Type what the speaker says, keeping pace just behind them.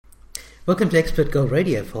Welcome to Expert Gold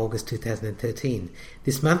Radio for August 2013.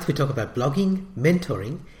 This month we talk about blogging,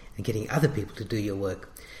 mentoring, and getting other people to do your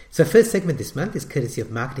work. So first segment this month is courtesy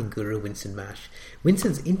of marketing guru Winston Marsh.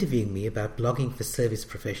 Winston's interviewing me about blogging for service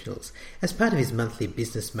professionals as part of his monthly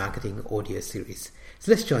business marketing audio series.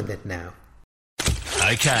 So let's join that now.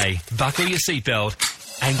 Okay, buckle your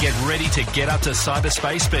seatbelt and get ready to get up to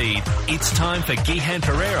cyberspace speed. It's time for Gihan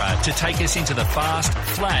Pereira to take us into the fast,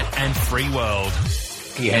 flat and free world.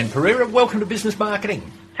 Gihan Pereira, welcome to Business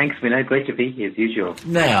Marketing. Thanks, Vinay. Great to be here as usual.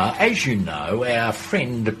 Now, as you know, our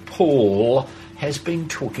friend Paul has been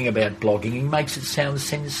talking about blogging. He makes it sound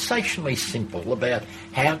sensationally simple about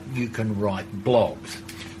how you can write blogs.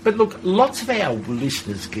 But look, lots of our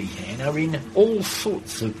listeners, Gihan, are in all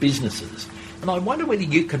sorts of businesses. And I wonder whether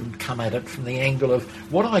you can come at it from the angle of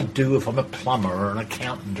what I do if I'm a plumber or an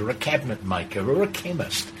accountant or a cabinet maker or a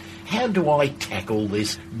chemist. How do I tackle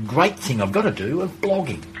this great thing I've got to do of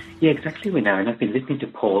blogging? Yeah, exactly, we know. And I've been listening to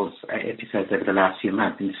Paul's episodes over the last few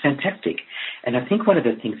months, and it's fantastic. And I think one of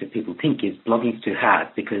the things that people think is blogging's too hard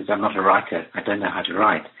because I'm not a writer. I don't know how to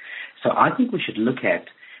write. So I think we should look at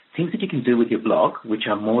things that you can do with your blog, which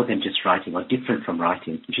are more than just writing or different from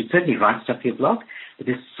writing. You should certainly write stuff for your blog, but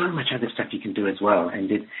there's so much other stuff you can do as well.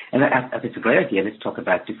 And it's a great idea. Let's talk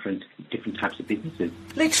about different types of businesses.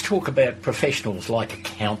 Let's talk about professionals like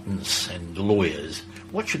accountants and lawyers.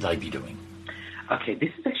 What should they be doing? Okay, this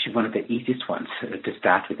is actually one of the easiest ones to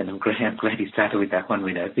start with, and I'm glad you started with that one,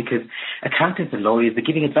 Winner, because accountants and lawyers are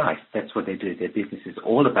giving advice. That's what they do. Their business is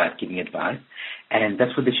all about giving advice, and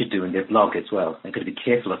that's what they should do in their blog as well. They've got to be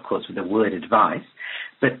careful, of course, with the word advice,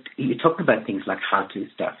 but you're talking about things like how-to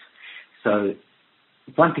stuff. So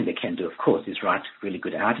one thing they can do, of course, is write really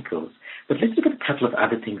good articles, but let's look at a couple of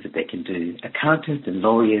other things that they can do. Accountants and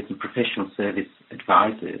lawyers and professional service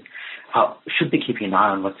advisors should be keeping an eye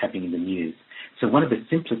on what's happening in the news. So one of the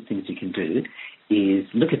simplest things you can do is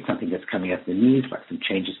look at something that's coming up in the news, like some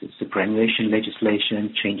changes to superannuation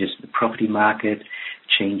legislation, changes to the property market,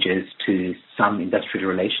 changes to some industrial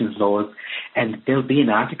relations laws, and there'll be an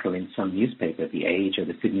article in some newspaper, The Age or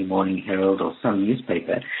the Sydney Morning Herald or some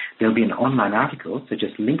newspaper. There'll be an online article, so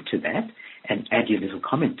just link to that and add your little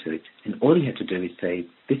comment to it. And all you have to do is say,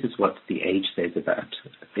 this is what The Age says about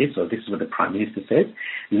this, or this is what the Prime Minister says,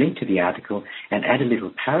 link to the article and add a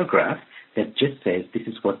little paragraph that just says, this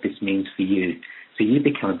is what this means for you. So you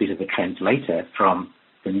become a bit of a translator from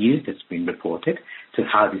the news that's been reported to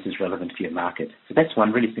how this is relevant for your market. So that's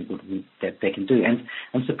one really simple thing that they can do. And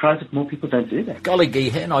I'm surprised if more people don't do that. Golly,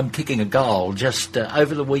 Gihan, I'm kicking a goal. Just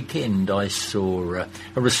over the weekend, I saw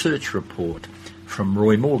a research report from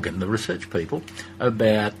Roy Morgan, the research people,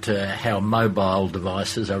 about how mobile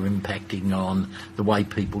devices are impacting on the way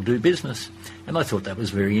people do business. And I thought that was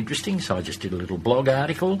very interesting, so I just did a little blog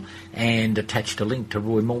article and attached a link to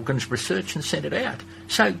Roy Morgan's research and sent it out.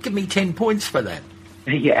 So give me 10 points for that.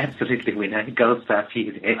 Yeah, absolutely, Winner. Gold star for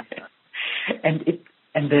you there.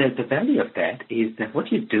 And the value of that is that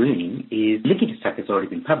what you're doing is linking to stuff that's already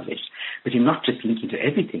been published, but you're not just linking to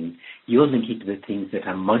everything. You're linking to the things that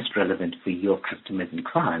are most relevant for your customers and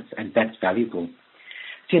clients, and that's valuable.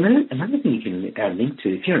 See, another thing you can link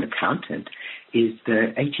to, if you're an accountant, is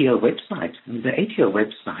the ATO website. I mean, the ATO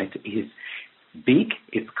website is big,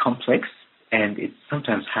 it's complex, and it's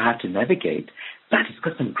sometimes hard to navigate, but it's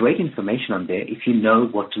got some great information on there if you know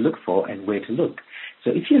what to look for and where to look.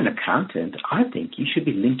 So if you're an accountant, I think you should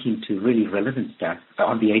be linking to really relevant stuff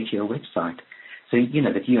on the ATO website. So, you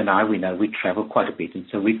know, that you and I, we know we travel quite a bit, and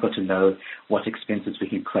so we've got to know what expenses we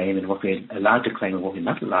can claim and what we're allowed to claim and what we're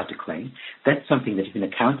not allowed to claim. That's something that if an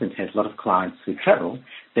accountant has a lot of clients who travel,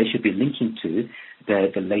 they should be linking to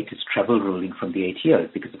the latest travel ruling from the ATO,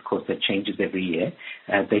 because, of course, that changes every year.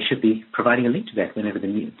 They should be providing a link to that whenever the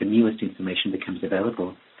newest information becomes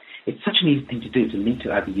available. It's such an easy thing to do, to link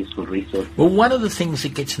to other useful resources. Well, one of the things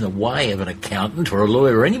that gets in the way of an accountant or a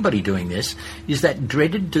lawyer or anybody doing this is that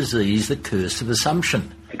dreaded disease, the curse of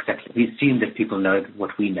assumption. Exactly. We assume that people know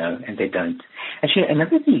what we know, and they don't. Actually,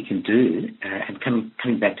 another thing you can do, and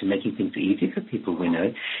coming back to making things easy for people we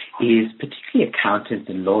know, is particularly accountants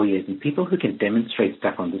and lawyers and people who can demonstrate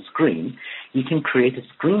stuff on the screen, you can create a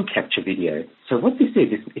screen capture video. So what this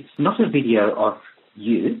is it's not a video of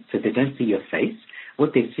you, so they don't see your face.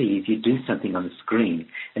 What they see is you do something on the screen.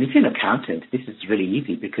 And if you're an accountant, this is really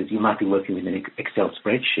easy because you might be working with an Excel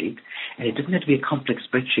spreadsheet, and it doesn't have to be a complex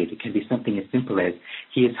spreadsheet. It can be something as simple as,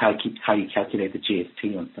 here's how you calculate the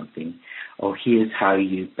GST on something, or here's how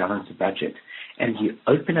you balance a budget. And you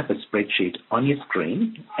open up a spreadsheet on your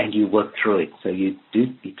screen and you work through it. So you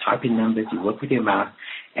type in numbers, you work with your mouse,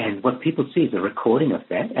 And what people see is a recording of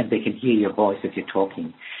that, and they can hear your voice as you're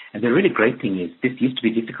talking. And the really great thing is, this used to be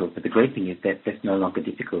difficult, but the great thing is that that's no longer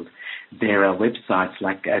difficult. There are websites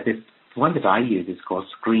like, the one that I use is called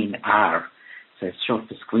ScreenR. So it's short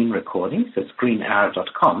for screen recording, so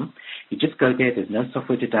ScreenR.com. You just go there, there's no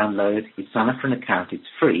software to download, you sign up for an account, it's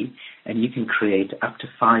free, and you can create up to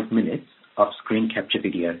 5 minutes of screen capture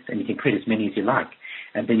videos, and you can create as many as you like.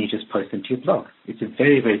 And then you just post them to your blog. It's a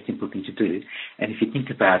very, very simple thing to do. And if you think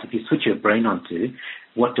about, if you switch your brain onto,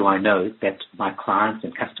 what do I know that my clients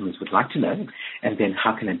and customers would like to know? And then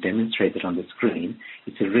how can I demonstrate it on the screen?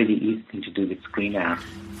 It's a really easy thing to do with ScreenR.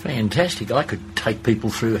 Fantastic. I could take people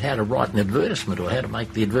through how to write an advertisement or how to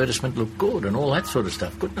make the advertisement look good and all that sort of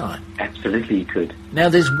stuff, couldn't I? Absolutely, you could. Now,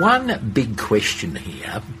 there's one big question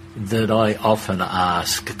here that I often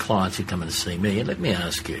ask clients who come and see me, and let me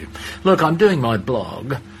ask you. Look, I'm doing my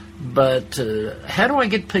blog, but how do I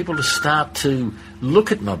get people to start to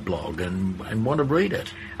look at my blog and want to read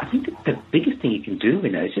it? I think that the biggest thing you can do,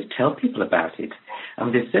 is just tell people about it.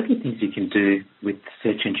 There's certainly things you can do with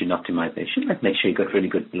search engine optimization, like make sure you've got really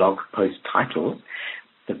good blog post titles.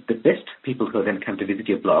 The best people who then come to visit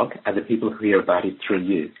your blog are the people who hear about it through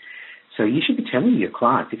you. So you should be telling your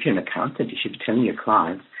clients, if you're an accountant, you should be telling your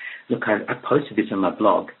clients, look, I posted this on my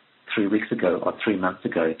blog 3 weeks ago or 3 months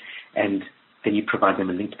ago, and then you provide them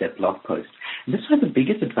a link to that blog post. And this is one of the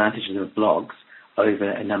biggest advantages of blogs over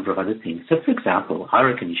a number of other things. So, for example, I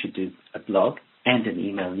reckon you should do a blog and an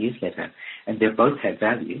email newsletter, and they both have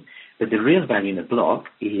value. But the real value in a blog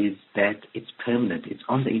is that it's permanent. It's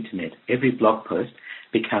on the internet. Every blog post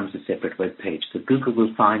becomes a separate web page. So Google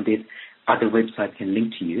will find it, other websites can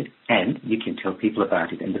link to you, and you can tell people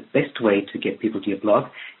about it. And the best way to get people to your blog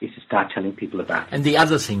is to start telling people about it. And the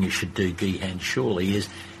other thing you should do, Gihan, surely is,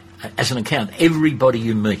 as an accountant, everybody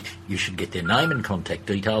you meet, you should get their name and contact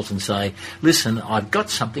details and say, listen, I've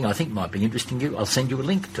got something I think might be interesting to you. I'll send you a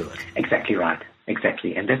link to it. Exactly right.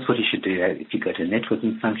 Exactly. And that's what you should do. If you go to a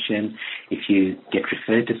networking function, if you get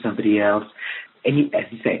referred to somebody else, as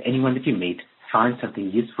you say, anyone that you meet, find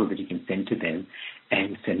something useful that you can send to them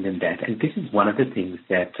and send them that. And this is one of the things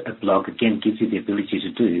that a blog, again, gives you the ability to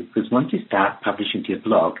do, because once you start publishing to your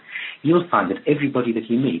blog, you'll find that everybody that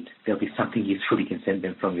you meet, there'll be something useful you can send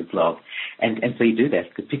them from your blog. And so you do that,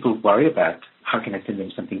 because people worry about, how can I send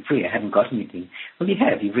them something free? I haven't got anything. Well, you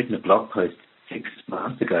have. You've written a blog post 6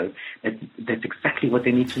 months ago. That's exactly what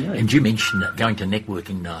they need to know. And you mentioned going to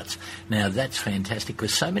networking nights. Now, that's fantastic,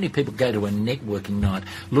 because so many people go to a networking night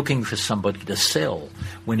looking for somebody to sell,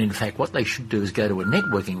 when in fact what they should do is go to a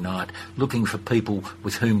networking night looking for people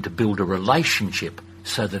with whom to build a relationship,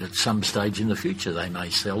 so that at some stage in the future they may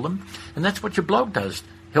sell them. And that's what your blog does,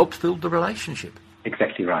 helps build the relationship.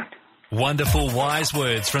 Exactly right. Wonderful wise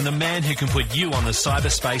words from the man who can put you on the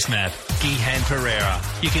cyberspace map, Gihan Perera.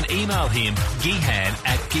 You can email him,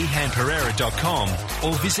 gihan@gihanperera.com,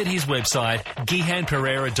 or visit his website,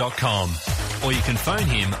 gihanperera.com. Or you can phone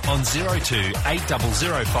him on 02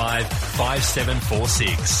 8005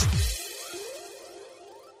 5746.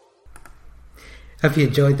 Hope you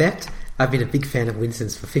enjoyed that. I've been a big fan of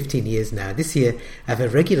Winston's for 15 years now. This year, I have a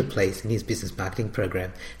regular place in his business marketing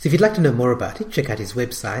program. So if you'd like to know more about it, check out his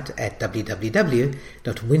website at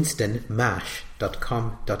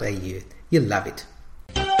www.winstonmarsh.com.au. You'll love it.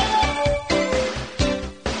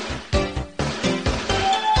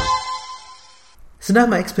 So now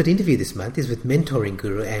my expert interview this month is with mentoring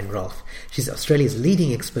guru Anne Rolfe. She's Australia's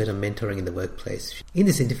leading expert on mentoring in the workplace. In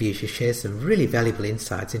this interview, she shares some really valuable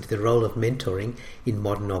insights into the role of mentoring in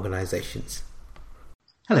modern organisations.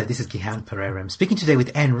 Hello, this is Gihan Perera. I'm speaking today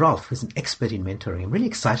with Anne Rolfe, who's an expert in mentoring. I'm really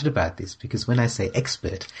excited about this because when I say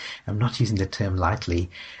expert, I'm not using the term lightly.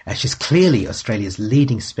 She's clearly Australia's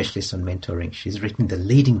leading specialist on mentoring. She's written the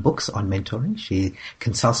leading books on mentoring. She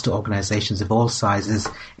consults to organizations of all sizes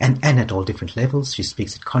and at all different levels. She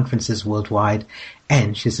speaks at conferences worldwide,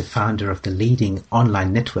 and she's the founder of the leading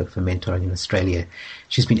online network for mentoring in Australia.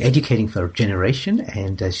 She's been educating for a generation,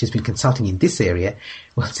 and she's been consulting in this area,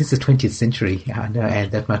 well, since the 20th century. I know, and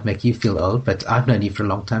that might make you feel old, but I've known you for a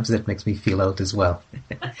long time, so that makes me feel old as well.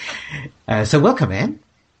 So welcome, Anne.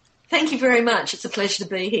 Thank you very much. It's a pleasure to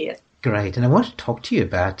be here. Great. And I want to talk to you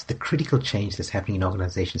about the critical change that's happening in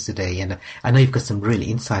organizations today. And I know you've got some really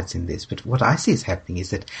insights in this, but what I see is happening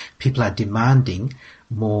is that people are demanding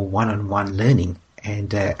more one-on-one learning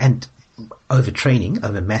and overtraining,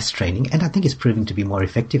 over mass training, and I think it's proving to be more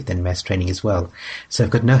effective than mass training as well. So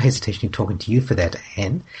I've got no hesitation in talking to you for that,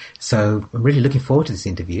 Anne. So I'm really looking forward to this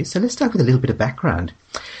interview. So let's start with a little bit of background.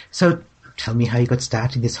 So tell me how you got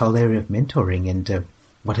started in this whole area of mentoring, and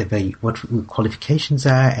what qualifications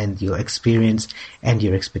are, and your experience and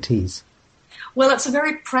your expertise. Well, it's a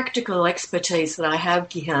very practical expertise that I have,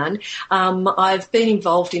 Gihan. I've been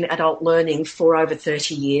involved in adult learning for over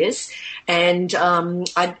 30 years, and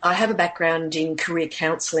I have a background in career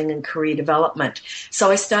counselling and career development.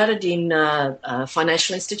 So I started in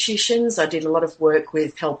financial institutions. I did a lot of work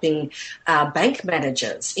with helping bank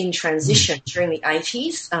managers in transition during the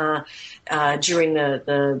 80s, during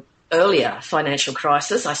the earlier financial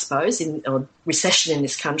crisis, I suppose, or recession in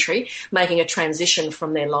this country, making a transition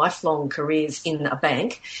from their lifelong careers in a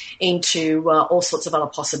bank into all sorts of other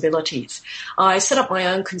possibilities. I set up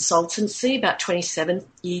my own consultancy about 27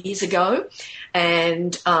 years ago,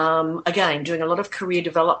 and again, doing a lot of career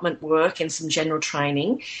development work and some general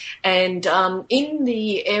training. And in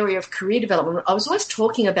the area of career development, I was always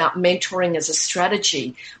talking about mentoring as a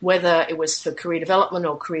strategy, whether it was for career development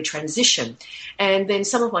or career transition. And then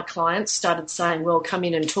some of my clients started saying, well, come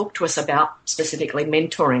in and talk to us about specifically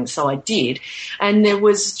mentoring. So I did. And there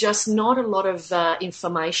was just not a lot of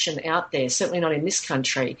information out there, certainly not in this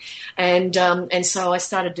country. And so I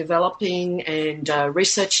started developing and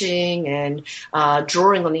researching and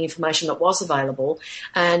drawing on the information that was available.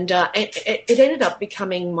 And it ended up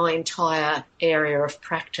becoming my entire area of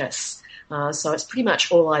practice. So it's pretty much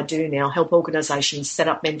all I do now, help organisations set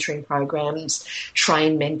up mentoring programs,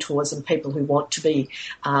 train mentors and people who want to be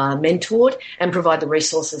mentored, and provide the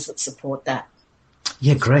resources that support that.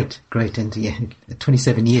 Yeah, great. And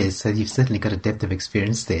 27 years, so you've certainly got a depth of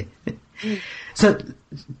experience there. So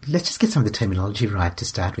let's just get some of the terminology right to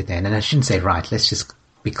start with, Anne. And I shouldn't say right, let's just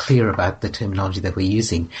be clear about the terminology that we're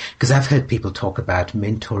using, because I've heard people talk about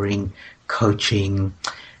mentoring, coaching,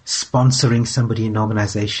 sponsoring somebody in an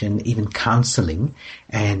organization, even counseling.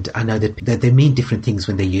 And I know that they mean different things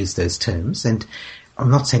when they use those terms. And I'm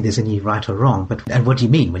not saying there's any right or wrong, and what do you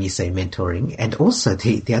mean when you say mentoring? And also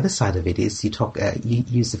the other side of it is you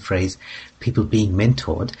use the phrase people being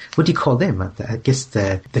mentored. What do you call them? I guess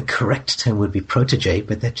the correct term would be protege,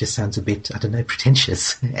 but that just sounds a bit, I don't know,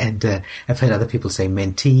 pretentious. And I've heard other people say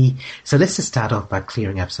mentee. So let's just start off by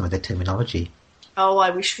clearing up some of the terminology. Oh, I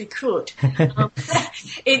wish we could.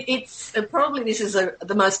 It's probably this is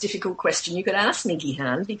the most difficult question you could ask me,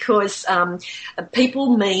 Gihan, because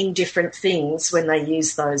people mean different things when they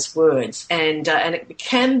use those words, and it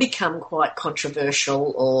can become quite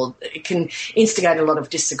controversial, or it can instigate a lot of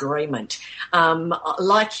disagreement.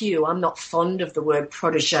 Like you, I'm not fond of the word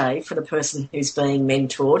protege for the person who's being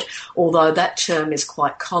mentored, although that term is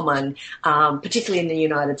quite common, particularly in the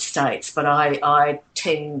United States, but I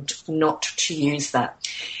tend not to use that.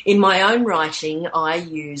 In my own writing, I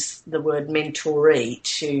use the word mentoree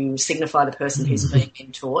to signify the person who's being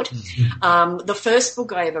mentored. The first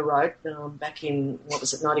book I ever wrote, back in,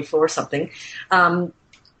 94 or something,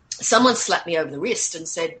 someone slapped me over the wrist and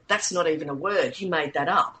said, that's not even a word, you made that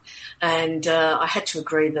up. And I had to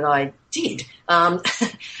agree that I did.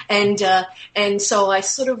 And so I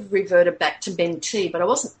sort of reverted back to mentee, but I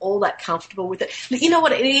wasn't all that comfortable with it. But you know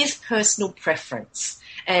what? It is personal preference.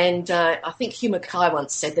 And I think Hugh Mackay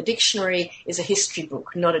once said the dictionary is a history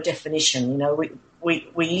book, not a definition. You know,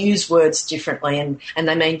 we use words differently and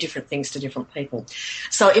they mean different things to different people.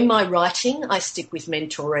 So in my writing, I stick with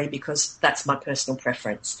mentoree because that's my personal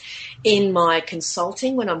preference. In my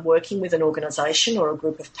consulting, when I'm working with an organisation or a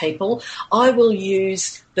group of people, I will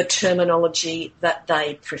use the terminology that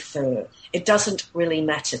they prefer. It doesn't really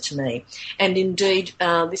matter to me. And indeed,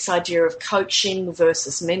 this idea of coaching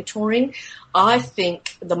versus mentoring, I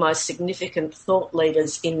think the most significant thought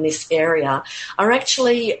leaders in this area are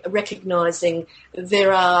actually recognising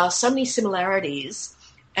there are so many similarities,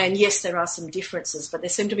 and yes, there are some differences, but there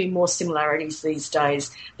seem to be more similarities these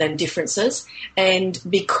days than differences. And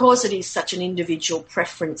because it is such an individual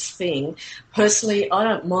preference thing, personally, I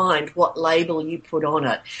don't mind what label you put on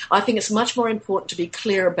it. I think it's much more important to be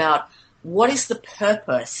clear about what is the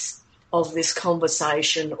purpose of this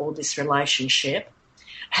conversation or this relationship.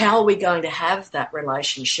 How are we going to have that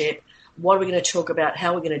relationship? What are we going to talk about?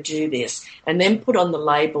 How are we going to do this? And then put on the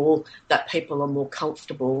label that people are more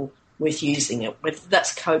comfortable with using it, whether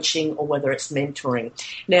that's coaching or whether it's mentoring.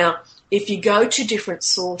 Now, if you go to different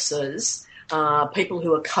sources, people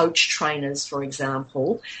who are coach trainers, for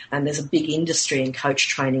example, and there's a big industry in coach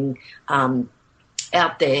training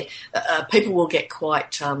out there, people will get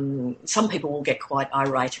quite, some people will get quite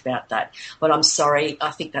irate about that. But I'm sorry,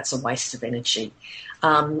 I think that's a waste of energy.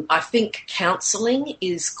 I think counselling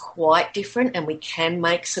is quite different, and we can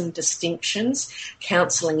make some distinctions.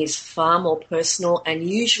 Counselling is far more personal and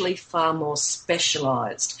usually far more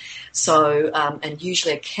specialised. So, and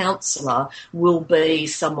usually a counsellor will be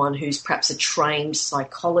someone who's perhaps a trained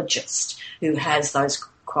psychologist who has those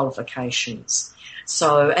qualifications.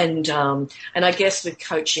 So, and I guess with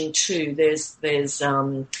coaching too, there's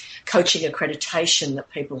coaching accreditation that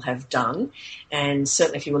people have done, and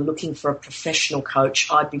certainly if you were looking for a professional coach,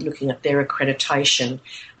 I'd be looking at their accreditation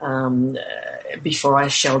before I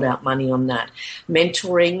shelled out money on that.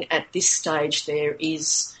 Mentoring at this stage, there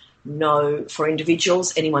is no, for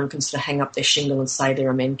individuals, anyone can sort of hang up their shingle and say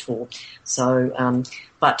they're a mentor. So,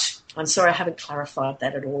 but I'm sorry I haven't clarified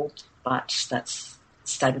that at all, but that's the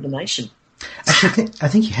state of the nation. Actually, I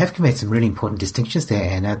think you have made some really important distinctions there,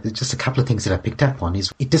 Anna. Just a couple of things that I picked up on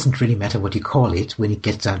is it doesn't really matter what you call it when it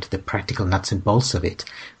gets down to the practical nuts and bolts of it.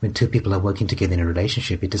 When two people are working together in a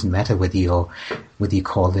relationship, it doesn't matter whether you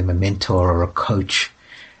call them a mentor or a coach.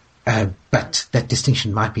 But that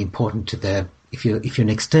distinction might be important to if you're an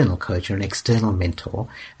external coach or an external mentor,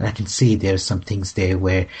 and I can see there are some things there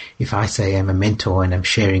where if I say I'm a mentor and I'm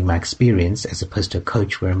sharing my experience as opposed to a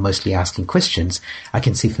coach where I'm mostly asking questions, I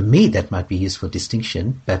can see for me that might be a useful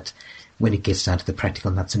distinction, but when it gets down to the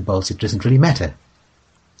practical nuts and bolts, it doesn't really matter.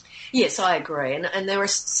 Yes, I agree. And there are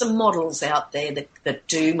some models out there that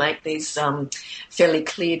do make these fairly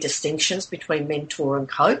clear distinctions between mentor and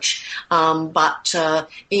coach. But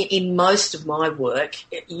in most of my work,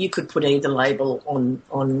 you could put either label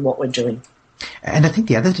on what we're doing. And I think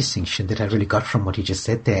the other distinction that I really got from what you just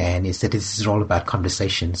said there, Anne, is that this is all about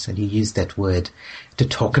conversations, and you use that word to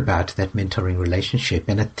talk about that mentoring relationship.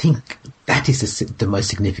 And I think that is the most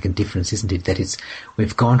significant difference, isn't it? That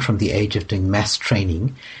we've gone from the age of doing mass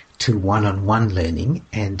training to one-on-one learning,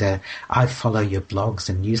 and I follow your blogs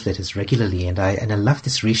and newsletters regularly, and I love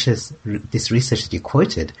this research that you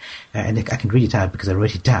quoted, and I can read it out because I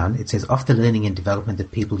wrote it down. It says, of the learning and development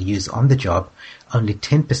that people use on the job, only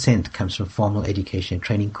 10% comes from formal education and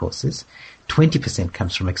training courses, 20%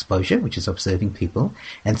 comes from exposure, which is observing people,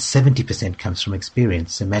 and 70% comes from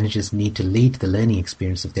experience. So managers need to lead the learning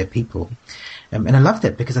experience of their people. And I love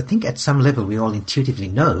that because I think at some level we all intuitively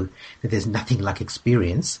know that there's nothing like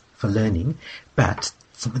experience for learning, but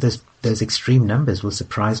some of those extreme numbers will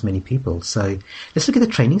surprise many people. So let's look at the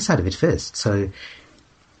training side of it first. So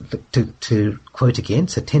to quote again,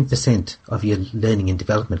 so 10% of your learning and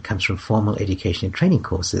development comes from formal education and training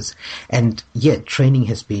courses, and yet training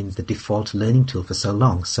has been the default learning tool for so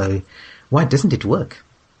long. So why doesn't it work?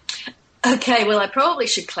 Okay, well, I probably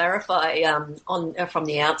should clarify from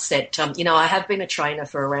the outset. I have been a trainer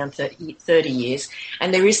for around 30 years,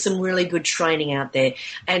 and there is some really good training out there.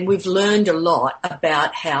 And we've learned a lot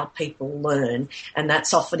about how people learn, and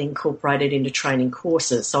that's often incorporated into training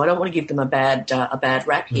courses. So I don't want to give them a bad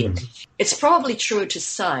rap here. It's probably true to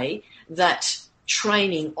say that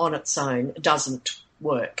training on its own doesn't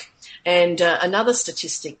work. And another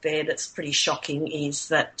statistic there that's pretty shocking is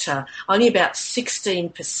that only about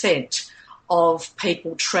 16% of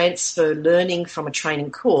people transfer learning from a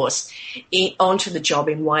training course onto the job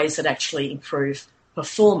in ways that actually improve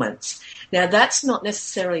performance. Now, that's not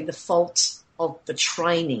necessarily the fault of the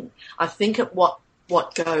training. I think what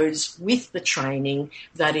goes with the training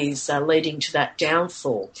that is leading to that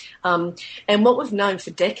downfall. And what we've known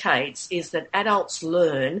for decades is that adults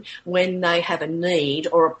learn when they have a need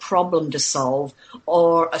or a problem to solve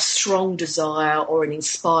or a strong desire or an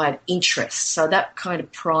inspired interest. So that kind of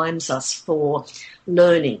primes us for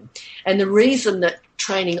learning. And the reason that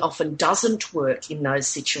training often doesn't work in those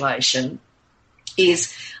situations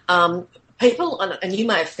is people, and you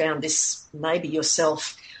may have found this maybe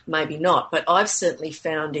yourself, maybe not, but I've certainly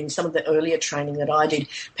found in some of the earlier training that I did,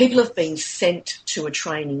 people have been sent to a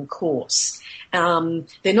training course.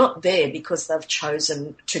 They're not there because they've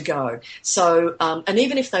chosen to go. So, and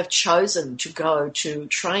even if they've chosen to go to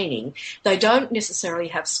training, they don't necessarily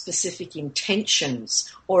have specific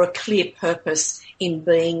intentions or a clear purpose in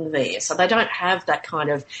being there. So they don't have that kind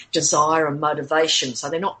of desire and motivation. So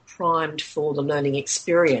they're not primed for the learning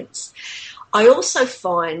experience. I also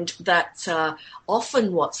find that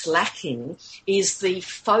often what's lacking is the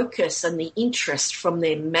focus and the interest from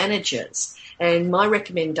their managers. And my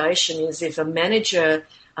recommendation is if a manager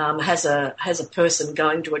has a person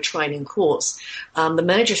going to a training course, the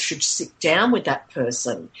manager should sit down with that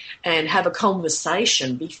person and have a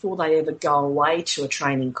conversation before they ever go away to a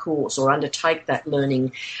training course or undertake that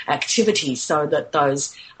learning activity, so that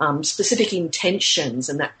those specific intentions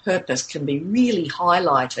and that purpose can be really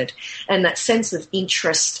highlighted, and that sense of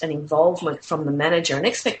interest and involvement from the manager and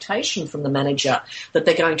expectation from the manager that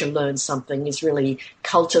they're going to learn something is really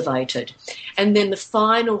cultivated. And then the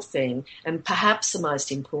final thing, and perhaps the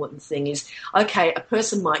most important thing, is, okay, a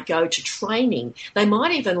person might go to training. They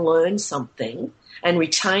might even learn something and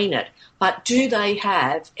retain it, but do they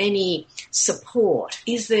have any support?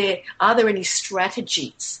 Are there any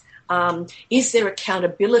strategies Is there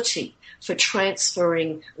accountability for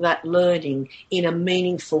transferring that learning in a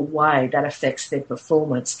meaningful way that affects their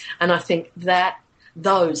performance? And I think that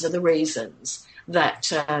those are the reasons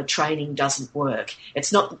that training doesn't work.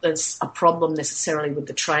 It's not that there's a problem necessarily with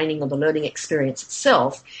the training or the learning experience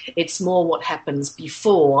itself. It's more what happens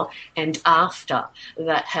before and after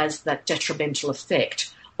that has that detrimental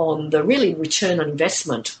effect on the really return on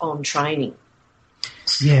investment on training.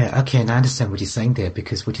 Yeah, okay, and I understand what you're saying there,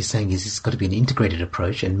 because what you're saying is it's got to be an integrated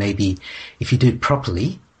approach, and maybe if you do it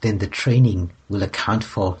properly, then the training will account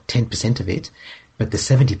for 10% of it, but the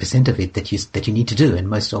 70% of it that you need to do, and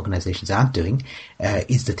most organizations aren't doing,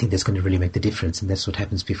 is the thing that's going to really make the difference, and that's what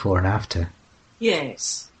happens before and after.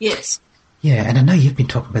 Yes. Yeah, and I know you've been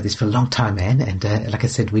talking about this for a long time, Anne, and like I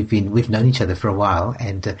said, we've known each other for a while,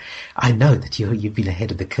 and I know that you've been ahead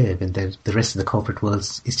of the curve, and the rest of the corporate world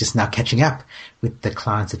is just now catching up with the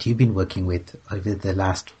clients that you've been working with over the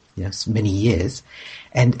last many years,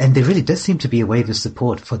 and there really does seem to be a wave of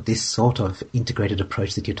support for this sort of integrated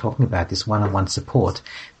approach that you're talking about, this one-on-one support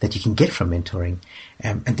that you can get from mentoring,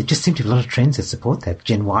 and there just seem to be a lot of trends that support that.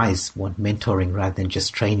 Gen Ys want mentoring rather than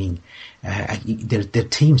just training. There are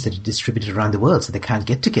teams that are distributed around the world, so they can't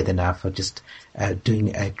get together now for just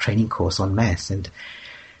doing a training course en masse. And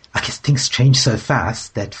I guess things change so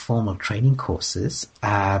fast that formal training courses,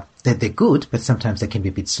 they're good, but sometimes they can be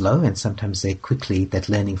a bit slow, and sometimes that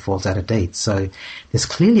learning falls out of date. So there's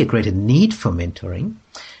clearly a greater need for mentoring.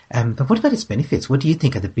 But what about its benefits? What do you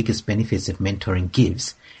think are the biggest benefits that mentoring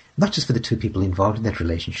gives, not just for the two people involved in that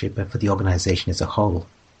relationship, but for the organization as a whole?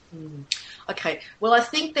 Okay. Well, I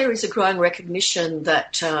think there is a growing recognition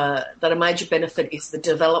that a major benefit is the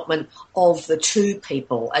development of the two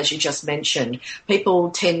people, as you just mentioned. People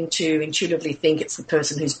tend to intuitively think it's the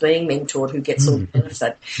person who's being mentored who gets all the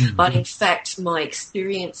benefit. Mm-hmm. But in fact, my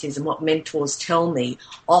experiences and what mentors tell me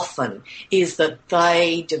often is that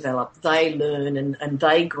they develop, they learn, and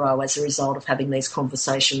they grow as a result of having these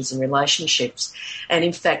conversations and relationships. And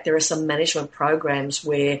in fact, there are some management programs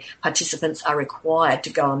where participants are required to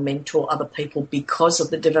go and mentor other people because of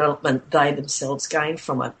the development they themselves gain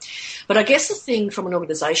from it. But I guess the thing from an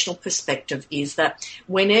organisational perspective is that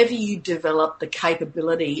whenever you develop the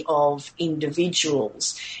capability of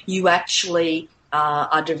individuals, you actually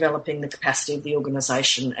are developing the capacity of the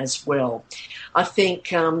organisation as well. I think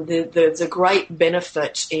the great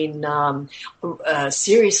benefit in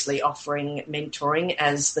seriously offering mentoring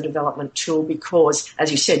as the development tool, because, as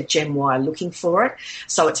you said, Gen Y are looking for it,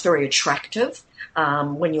 so it's very attractive.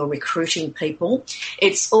 When you're recruiting people.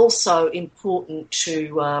 It's also important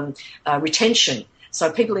to retention. So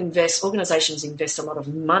organisations invest a lot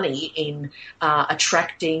of money in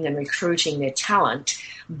attracting and recruiting their talent,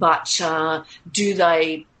 but do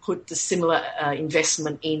they put the similar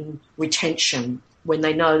investment in retention when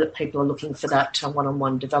they know that people are looking for that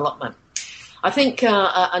one-on-one development? I think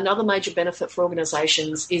another major benefit for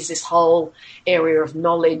organisations is this whole area of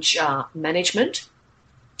knowledge management.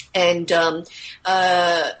 And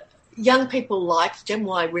young people like, Gen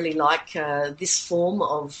Y really like this form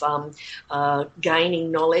of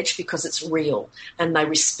gaining knowledge because it's real, and they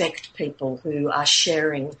respect people who are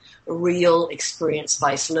sharing real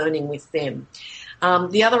experience-based learning with them.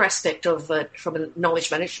 The other aspect of it, from a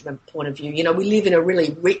knowledge management point of view, we live in a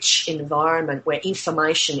really rich environment where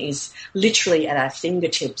information is literally at our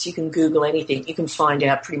fingertips. You can Google anything. You can find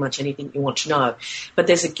out pretty much anything you want to know. But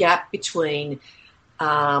there's a gap between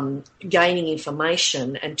gaining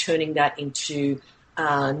information and turning that into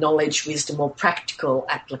knowledge, wisdom, or practical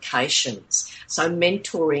applications. So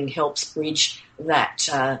mentoring helps bridge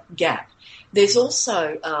that gap. There's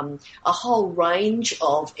also a whole range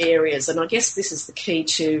of areas, and I guess this is the key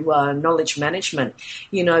to knowledge management.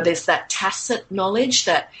 There's that tacit knowledge,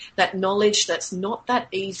 that knowledge that's not that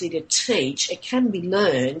easy to teach. It can be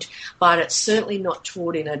learned, but it's certainly not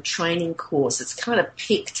taught in a training course. It's kind of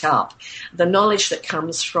picked up. The knowledge that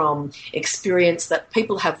comes from experience that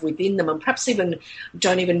people have within them and perhaps even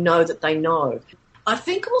don't even know that they know. I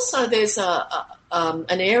think also there's another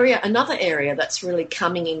area that's really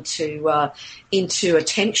coming into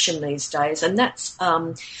attention these days, and that's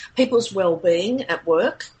people's well-being at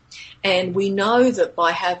work. And we know that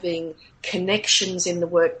by having connections in the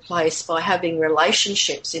workplace, by having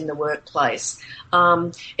relationships in the workplace,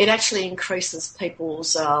 it actually increases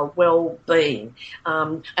people's well-being,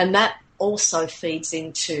 and that also feeds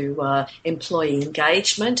into employee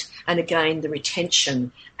engagement and, again, the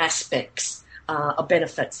retention aspects of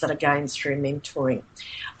benefits that are gained through mentoring.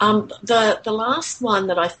 The last one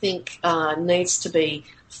that I think needs to be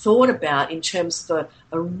thought about in terms of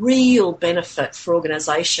a real benefit for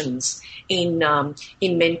organisations in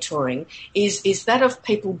mentoring is that of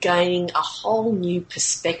people gaining a whole new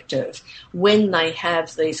perspective when they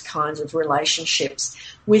have these kinds of relationships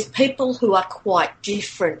with people who are quite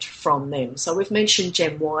different from them. So we've mentioned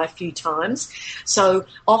Gen Y a few times. So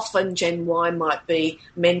often Gen Y might be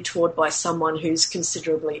mentored by someone who's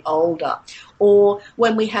considerably older. Or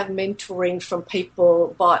when we have mentoring from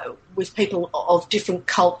people with people of different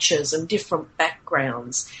cultures and different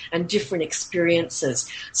backgrounds and different experiences.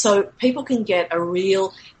 So people can get a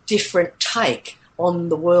real different take on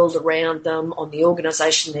the world around them, on the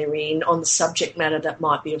organisation they're in, on the subject matter that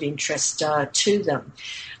might be of interest to them.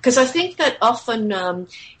 Because I think that often,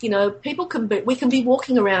 we can be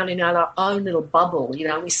walking around in our own little bubble. You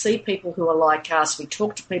know, we see people who are like us, we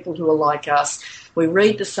talk to people who are like us, we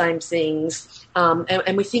read the same things,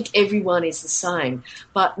 and we think everyone is the same.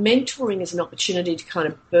 But mentoring is an opportunity to kind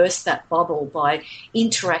of burst that bubble by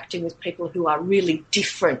interacting with people who are really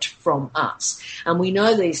different from us. And we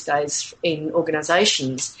know these days in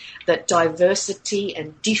organisations that diversity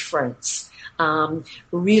and difference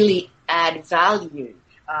really add value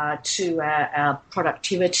to our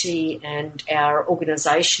productivity and our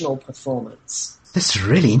organisational performance. That's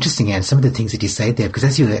really interesting, Anne, some of the things that you say there, because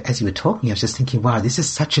as you were talking, I was just thinking, wow, this is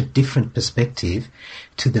such a different perspective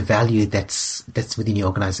to the value that's within your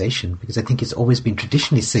organisation, because I think it's always been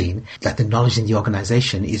traditionally seen that the knowledge in the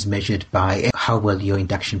organisation is measured by how well your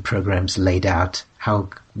induction programs laid out,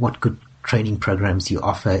 what good training programs you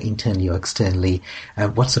offer internally or externally,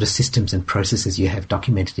 what sort of systems and processes you have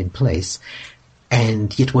documented in place.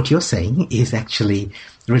 And yet what you're saying is actually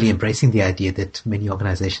really embracing the idea that many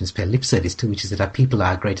organizations pay lip service to, which is that our people are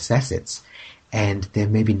our greatest assets. And there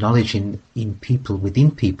may be knowledge in people,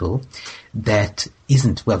 within people, that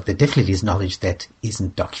isn't, well, there definitely is knowledge that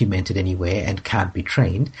isn't documented anywhere and can't be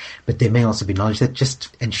trained, but there may also be knowledge that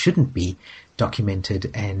just and shouldn't be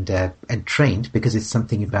documented and trained, because it's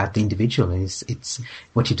something about the individual. And it's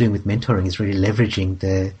what you're doing with mentoring is really leveraging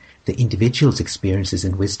the individual's experiences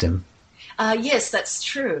and wisdom. Yes, that's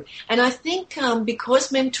true. And I think because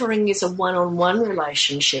mentoring is a one-on-one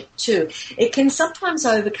relationship too, it can sometimes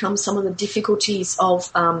overcome some of the difficulties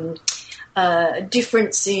of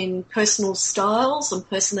difference in personal styles and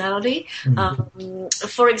personality. Mm-hmm.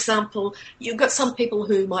 For example, you've got some people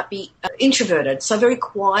who might be introverted, so very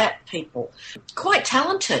quiet people, quite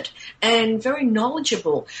talented and very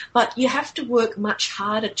knowledgeable, but you have to work much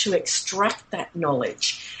harder to extract that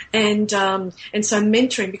knowledge. And so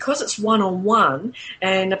mentoring, because it's one-on-one,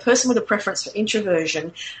 and a person with a preference for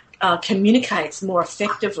introversion communicates more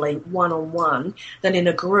effectively one-on-one than in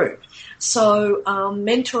a group. So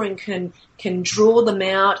mentoring can draw them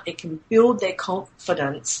out, it can build their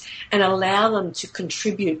confidence and allow them to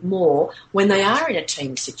contribute more when they are in a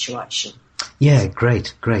team situation. Yeah,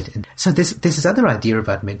 great. And so there's this other idea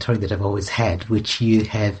about mentoring that I've always had, which you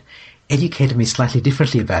have educated me slightly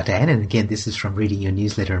differently about, Anne, and again, this is from reading your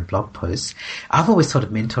newsletter and blog posts. I've always thought of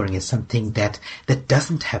mentoring as something that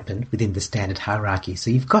doesn't happen within the standard hierarchy.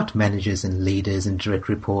 So you've got managers and leaders and direct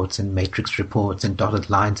reports and matrix reports and dotted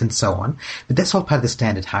lines and so on, but that's all part of the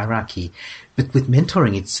standard hierarchy. But with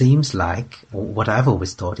mentoring, it seems like, or what I've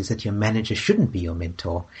always thought, is that your manager shouldn't be your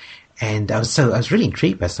mentor. And I was really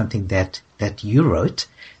intrigued by something that you wrote,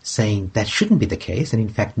 saying that shouldn't be the case. And in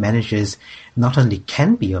fact, managers not only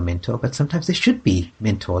can be your mentor, but sometimes they should be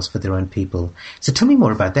mentors for their own people. So tell me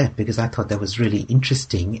more about that, because I thought that was really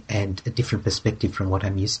interesting and a different perspective from what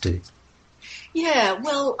I'm used to. Yeah,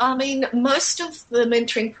 well, I mean, most of the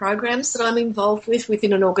mentoring programs that I'm involved with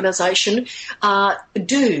within an organisation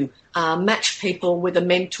do match people with a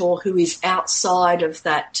mentor who is outside of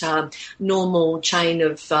that normal chain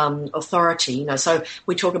of authority. You know, so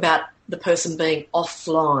we talk about the person being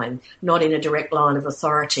offline, not in a direct line of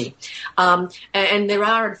authority. And there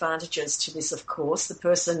are advantages to this, of course. The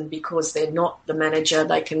person, because they're not the manager,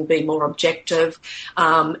 they can be more objective.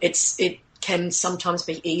 It can sometimes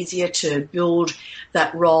be easier to build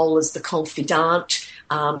that role as the confidant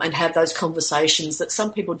and have those conversations that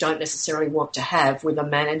some people don't necessarily want to have with a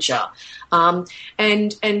manager.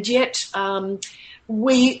 And yet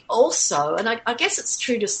we also, and I guess it's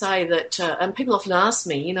true to say that, and people often ask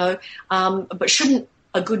me, you know, but shouldn't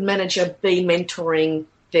a good manager be mentoring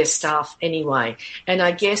their staff anyway? And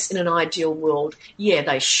I guess in an ideal world, yeah,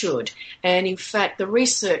 they should. And in fact, the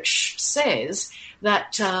research says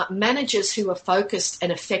that managers who are focused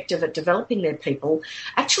and effective at developing their people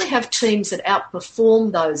actually have teams that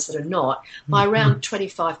outperform those that are not by around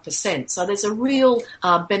 25%. So there's a real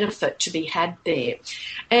benefit to be had there.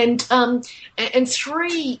 And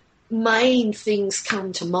three main things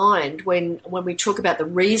come to mind when we talk about the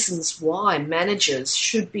reasons why managers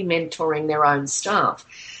should be mentoring their own staff.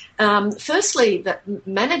 Firstly, that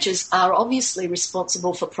managers are obviously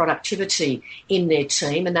responsible for productivity in their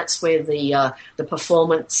team, and that's where the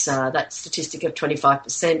performance, that statistic of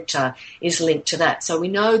 25%, is linked to that. So we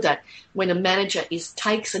know that when a manager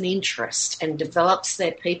takes an interest and develops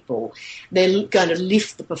their people, they're going to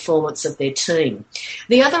lift the performance of their team.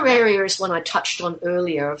 The other area is one I touched on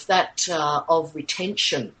earlier, of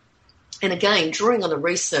retention. And again, drawing on the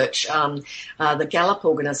research, the Gallup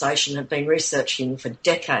organisation have been researching for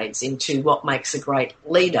decades into what makes a great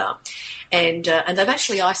leader, and they've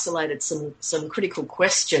actually isolated some critical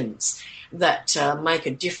questions that make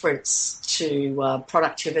a difference to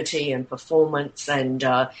productivity and performance and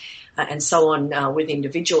so on with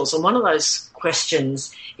individuals. And one of those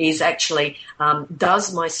questions is actually,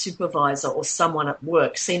 does my supervisor or someone at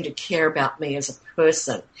work seem to care about me as a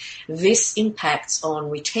person? This impacts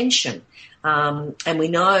on retention. And we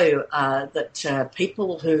know that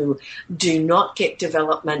people who do not get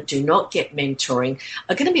development, do not get mentoring,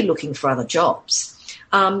 are going to be looking for other jobs.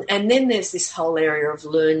 And then there's this whole area of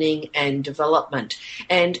learning and development.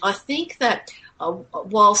 And I think that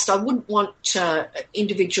whilst I wouldn't want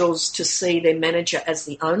individuals to see their manager as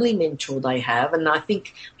the only mentor they have, and I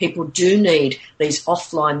think people do need these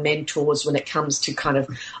offline mentors when it comes to kind of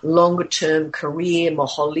longer-term career, more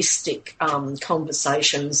holistic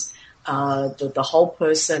conversations, the whole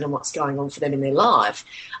person and what's going on for them in their life.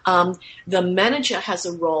 The manager has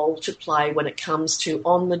a role to play when it comes to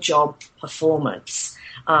on-the-job performance,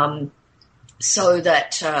 so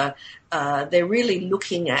that they're really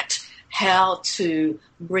looking at how to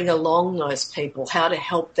bring along those people, how to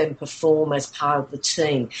help them perform as part of the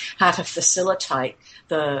team, how to facilitate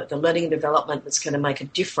the learning and development that's going to make a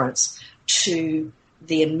difference to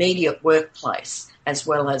the immediate workplace as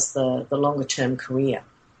well as the longer-term career.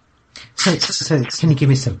 So can you give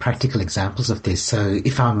me some practical examples of this? So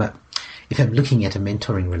if I'm looking at a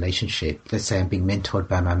mentoring relationship, let's say I'm being mentored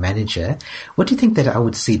by my manager, what do you think that I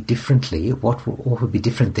would see differently? What would be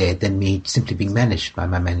different there than me simply being managed by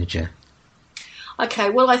my manager?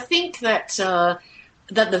 Okay, well, I think that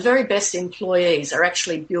that the very best employees are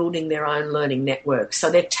actually building their own learning network.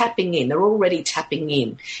 So they're tapping in. They're already tapping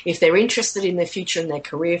in. If they're interested in their future and their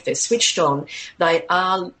career, if they're switched on, they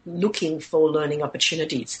are looking for learning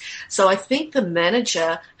opportunities. So I think the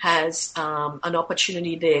manager has an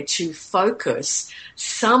opportunity there to focus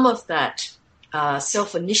some of that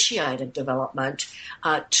self-initiated development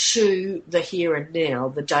to the here and now,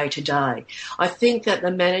 the day-to-day. I think that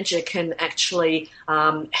the manager can actually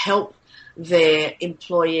help their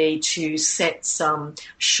employee to set some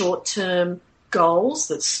short-term goals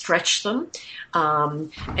that stretch them,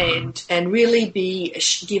 and really be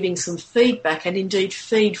giving some feedback and indeed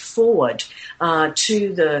feed forward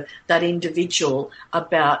to that individual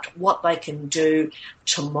about what they can do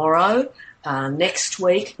tomorrow, next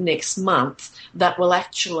week, next month, that will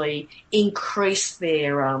actually increase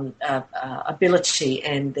their ability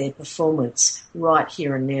and their performance right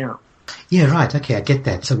here and now. Yeah, right. Okay, I get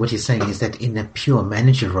that. So what you're saying is that in a pure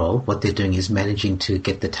manager role, what they're doing is managing to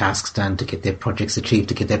get the tasks done, to get their projects achieved,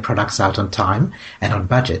 to get their products out on time and on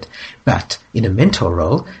budget. But in a mentor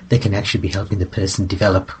role, they can actually be helping the person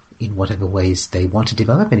develop in whatever ways they want to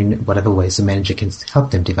develop and in whatever ways the manager can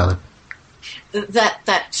help them develop.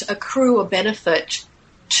 That accrue a benefit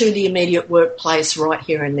to the immediate workplace right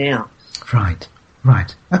here and now. Right.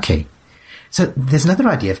 Okay. So there's another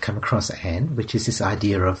idea I've come across at hand, which is this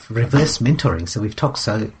idea of reverse mentoring. So we've talked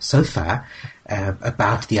so far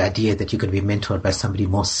about the idea that you're going to be mentored by somebody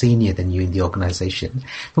more senior than you in the organization.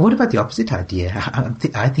 But what about the opposite idea?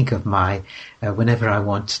 I think of whenever I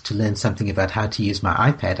want to learn something about how to use my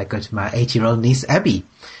iPad, I go to my 8-year-old niece, Abby,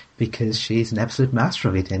 because she's an absolute master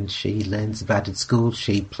of it and she learns about it at school,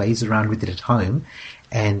 she plays around with it at home,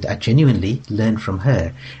 and I genuinely learn from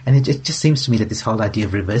her. And it just seems to me that this whole idea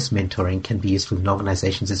of reverse mentoring can be useful in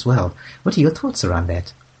organizations as well. What are your thoughts around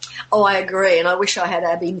that? Oh, I agree, and I wish I had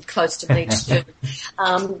Abby close to me too,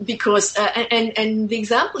 because and the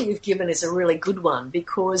example you've given is a really good one,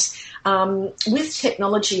 because with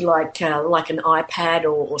technology like an iPad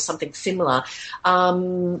or something similar,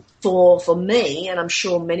 for me, and I'm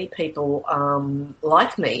sure many people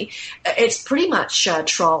like me, it's pretty much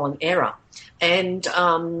trial and error. And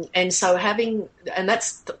so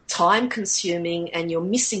that's time consuming, and you're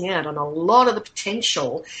missing out on a lot of the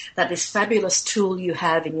potential that this fabulous tool you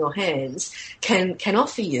have in your hands can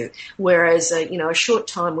offer you. Whereas, a short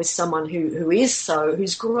time with someone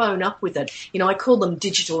who's grown up with it, I call them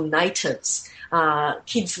digital natives.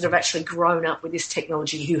 kids that have actually grown up with this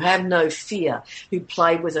technology, who have no fear, who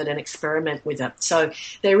play with it and experiment with it. So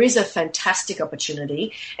there is a fantastic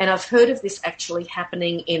opportunity, and I've heard of this actually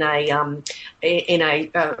happening in a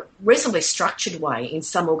reasonably structured way in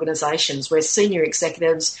some organisations, where senior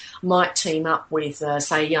executives might team up with,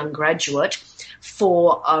 say, a young graduate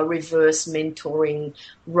for a reverse mentoring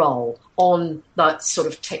role on that sort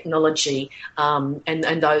of technology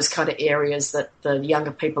and those kind of areas that the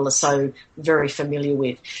younger people are so very familiar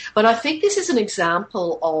with. But I think this is an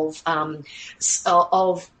example of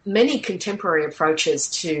many contemporary approaches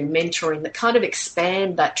to mentoring that kind of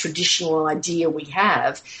expand that traditional idea we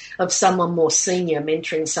have of someone more senior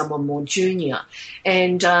mentoring someone more junior.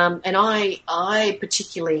 And I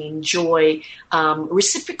particularly enjoy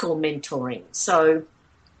reciprocal mentoring. So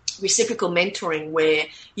reciprocal mentoring, where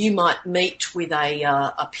you might meet with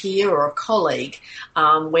a peer or a colleague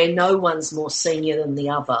where no one's more senior than the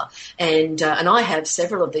other. And I have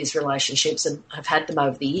several of these relationships and have had them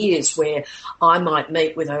over the years, where I might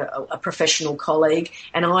meet with a professional colleague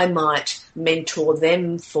and I might mentor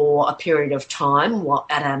them for a period of time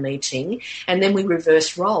at our meeting, and then we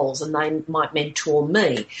reverse roles and they might mentor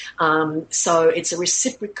me. So it's a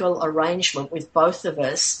reciprocal arrangement with both of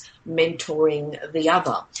us mentoring the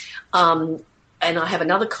other. And I have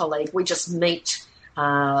another colleague, we just meet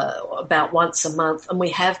about once a month, and we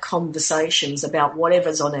have conversations about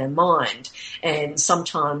whatever's on our mind. And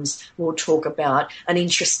sometimes we'll talk about an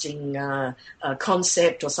interesting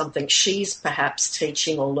concept or something she's perhaps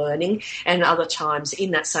teaching or learning, and other times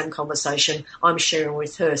in that same conversation I'm sharing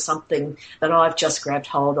with her something that I've just grabbed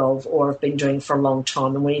hold of or have been doing for a long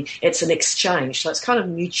time, and it's an exchange. So it's kind of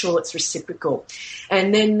mutual, it's reciprocal.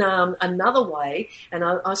 And then another way, and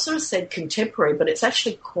I sort of said contemporary, but it's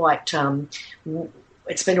actually quite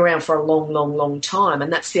it's been around for a long, long, long time,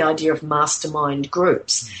 and that's the idea of mastermind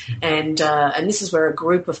groups. And this is where a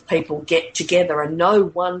group of people get together, and no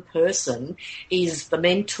one person is the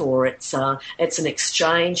mentor. It's an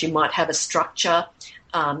exchange. You might have a structure.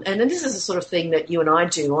 And then this is the sort of thing that you and I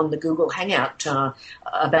do on the Google Hangout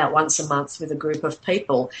about once a month with a group of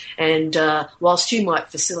people. And whilst you might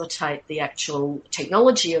facilitate the actual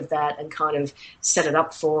technology of that and kind of set it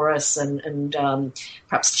up for us and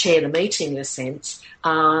perhaps chair the meeting in a sense,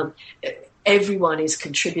 everyone is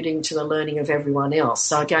contributing to the learning of everyone else.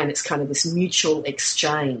 So again, it's kind of this mutual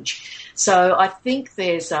exchange. So I think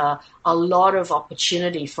there's a lot of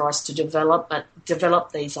opportunity for us to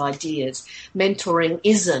develop these ideas. Mentoring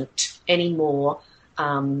isn't anymore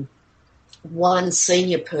one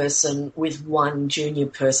senior person with one junior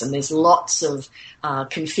person. There's lots of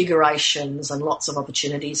configurations and lots of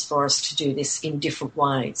opportunities for us to do this in different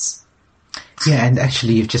ways. Yeah, and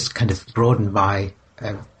actually you've just kind of broadened my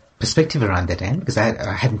perspective around that, Anne, because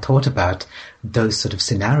I hadn't thought about those sort of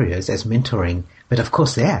scenarios as mentoring, but of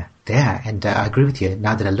course they are. And I agree with you.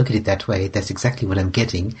 Now that I look at it that way, that's exactly what I'm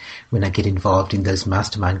getting when I get involved in those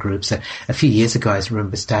mastermind groups. A few years ago, I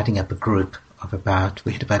remember starting up a group of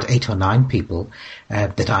we had about 8 or 9 people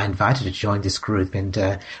that I invited to join this group,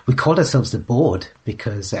 and we called ourselves the board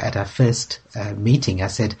because at our first meeting I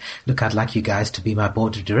said, look, I'd like you guys to be my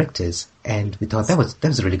board of directors, and we thought that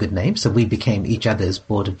was a really good name, so we became each other's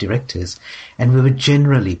board of directors. And we were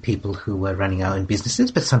generally people who were running our own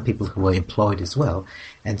businesses, but some people who were employed as well,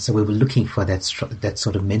 and so we were looking for that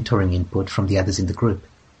sort of mentoring input from the others in the group.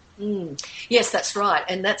 Yes, that's right,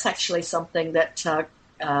 and that's actually something that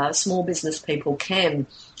small business people can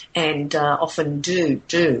and often do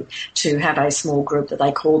to have a small group that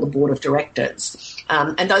they call the board of directors.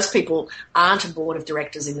 And those people aren't a board of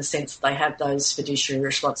directors in the sense that they have those fiduciary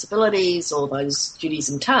responsibilities or those duties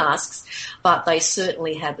and tasks, but they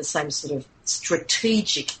certainly have the same sort of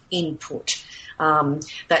strategic input,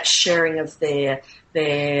 that sharing of their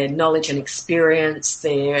knowledge and experience,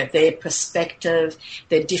 their perspective,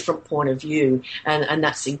 their different point of view, and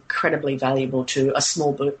that's incredibly valuable to a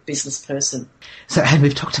small business person. So, Anne,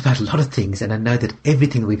 we've talked about a lot of things, and I know that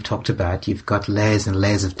everything that we've talked about, you've got layers and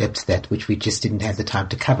layers of depth to that, which we just didn't have the time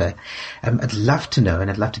to cover. I'd love to know, and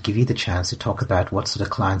I'd love to give you the chance to talk about what sort of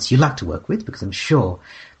clients you like to work with, because I'm sure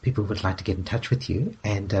people would like to get in touch with you,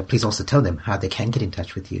 and please also tell them how they can get in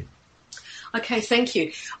touch with you. Okay, thank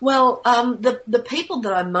you. Well, the people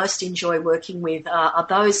that I most enjoy working with are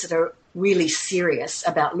those that are really serious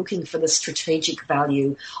about looking for the strategic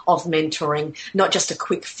value of mentoring, not just a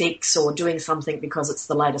quick fix or doing something because it's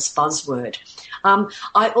the latest buzzword.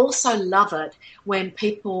 I also love it when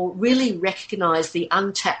people really recognise the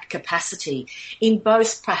untapped capacity in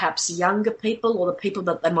both perhaps younger people or the people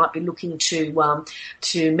that they might be looking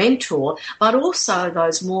to mentor, but also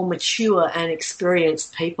those more mature and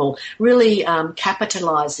experienced people really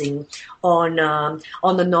capitalising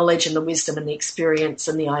on the knowledge and the wisdom and the experience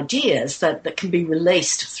and the ideas that can be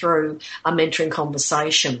released through a mentoring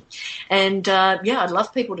conversation. And I'd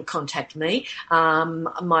love people to contact me.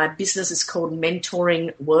 My business is called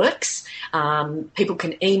Mentoring Works. People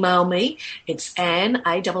can email me. It's Ann,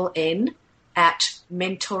 A-N-N, at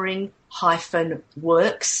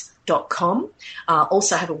mentoring-works.com.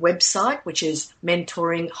 Also have a website, which is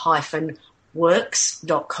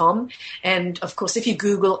mentoring-works.com. And, of course, if you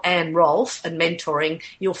Google Ann Rolfe and mentoring,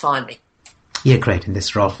 you'll find me. Yeah, great. And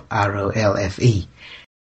this Rolfe, R-O-L-F-E.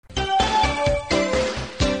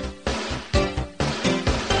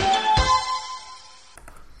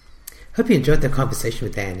 Hope you enjoyed the conversation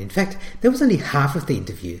with Ann. In fact, that was only half of the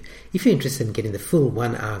interview. If you're interested in getting the full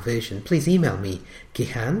 1-hour version, please email me,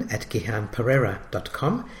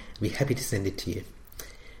 gihan@gihanperera.com. I'll be happy to send it to you.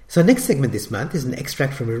 So our next segment this month is an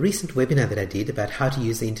extract from a recent webinar that I did about how to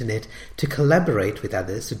use the internet to collaborate with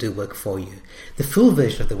others to do work for you. The full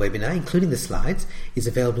version of the webinar, including the slides, is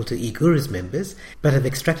available to eGurus members, but I've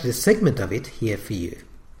extracted a segment of it here for you.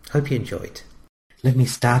 Hope you enjoy it. Let me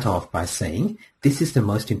start off by saying this is the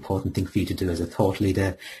most important thing for you to do as a thought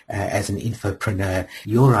leader, as an infopreneur.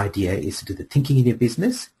 Your idea is to do the thinking in your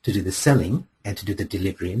business, to do the selling, and to do the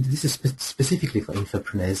delivery. And this is specifically for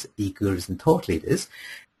infopreneurs, e-gurus, and thought leaders.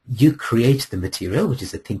 You create the material, which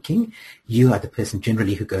is the thinking. You are the person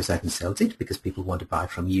generally who goes out and sells it because people want to buy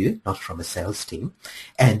from you, not from a sales team.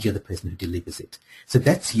 And you're the person who delivers it. So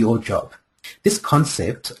that's your job. This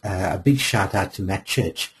concept, a big shout out to Matt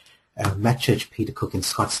Church. Matt Church, Peter Cook, and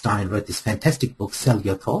Scott Stein wrote this fantastic book, Sell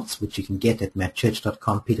Your Thoughts, which you can get at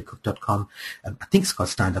mattchurch.com, petercook.com, I think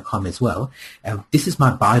scottstein.com as well. This is my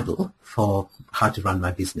Bible for how to run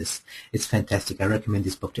my business. It's fantastic. I recommend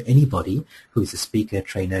this book to anybody who is a speaker,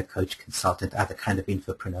 trainer, coach, consultant, other kind of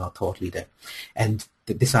infopreneur, thought leader. And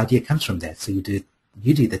this idea comes from that. So you do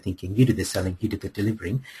the thinking, you do the selling, you do the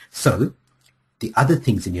delivering. So the other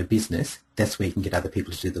things in your business, that's where you can get other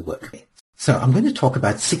people to do the work. So I'm going to talk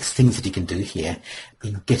about 6 things that you can do here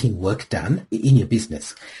in getting work done in your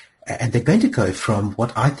business. And they're going to go from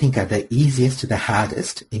what I think are the easiest to the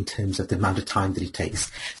hardest in terms of the amount of time that it takes.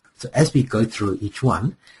 So as we go through each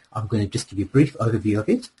one, I'm going to just give you a brief overview of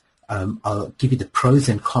it. I'll give you the pros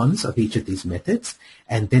and cons of each of these methods.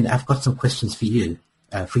 And then I've got some questions for you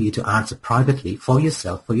to answer privately for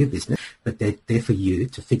yourself, for your business, but they're there for you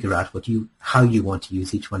to figure out how you want to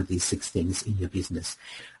use each one of these 6 things in your business.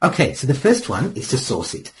 Okay, so the first one is to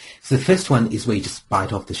source it. So the first one is where you just buy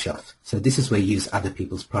it off the shelf. So this is where you use other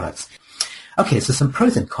people's products. Okay, so some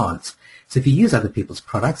pros and cons. So if you use other people's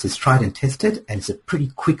products, it's tried and tested, and it's a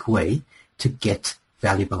pretty quick way to get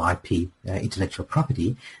valuable IP, intellectual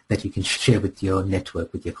property, that you can share with your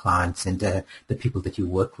network, with your clients, and the people that you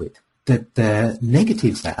work with. The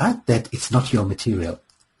negatives are that it's not your material.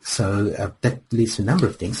 So that leads to a number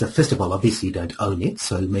of things. So first of all, obviously you don't own it,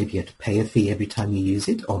 so maybe you have to pay a fee every time you use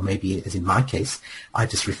it, or maybe, as in my case, I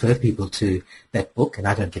just refer people to that book and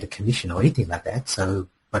I don't get a commission or anything like that. So,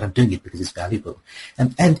 but I'm doing it because it's valuable.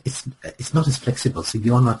 And it's not as flexible, so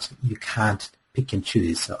you can't pick and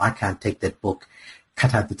choose. So I can't take that book,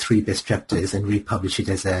 cut out the 3 best chapters and republish it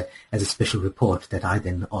as a special report that I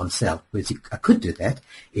then on-sell. Whereas I could do that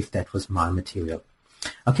if that was my material.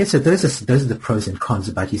 Okay, so those are the pros and cons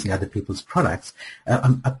about using other people's products.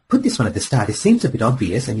 I put this one at the start. It seems a bit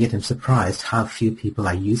obvious, and yet I'm surprised how few people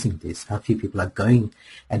are using this, how few people are going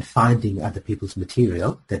and finding other people's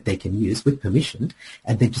material that they can use with permission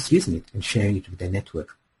and then just using it and sharing it with their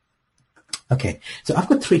network. Okay, so I've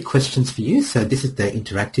got 3 questions for you. So this is the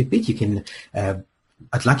interactive bit. You can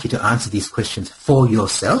I'd like you to answer these questions for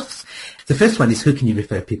yourself. The first one is, who can you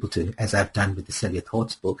refer people to, as I've done with the Sell Your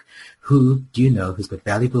Thoughts book? Who do you know who's got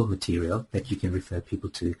valuable material that you can refer people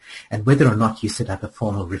to? And whether or not you set up a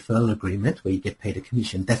formal referral agreement where you get paid a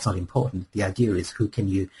commission, that's not important. The idea is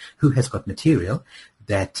who has got material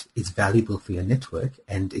that is valuable for your network,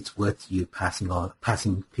 and it's worth you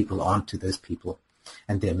passing people on to those people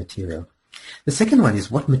and their material. The second one is,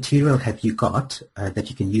 what material have you got that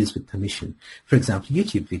you can use with permission? For example,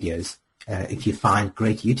 YouTube videos. If you find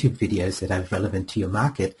great YouTube videos that are relevant to your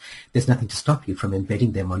market, there's nothing to stop you from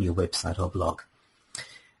embedding them on your website or blog.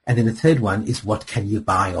 And then the third one is, what can you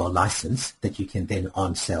buy or license that you can then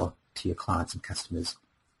on-sell to your clients and customers?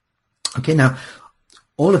 Okay, now,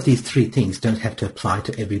 all of these 3 things don't have to apply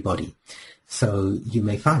to everybody. So you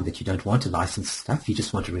may find that you don't want to license stuff, you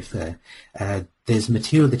just want to refer. There's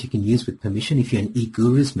material that you can use with permission. If you're an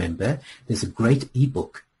eGurus member, there's a great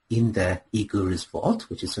ebook in the eGurus Vault,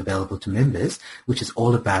 which is available to members, which is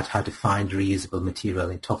all about how to find reusable material.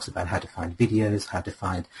 It talks about how to find videos, how to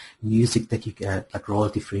find music that you get, like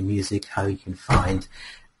royalty-free music, how you can find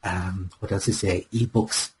what else is there?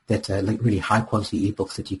 Ebooks that are like really high quality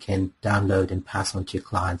ebooks that you can download and pass on to your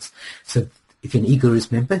clients. So if you're an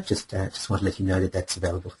eGurus member, just want to let you know that that's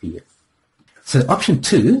available for you. So option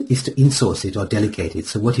 2 is to insource it or delegate it.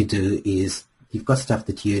 So what you do is you've got stuff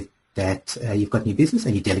that you've got in your business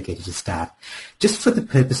and you delegate it to staff. Just for the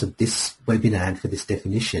purpose of this webinar and for this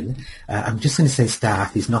definition, I'm just going to say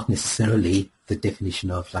staff is not necessarily the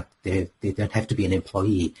definition of like they don't have to be an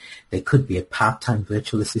employee. They could be a part-time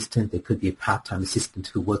virtual assistant. They could be a part-time assistant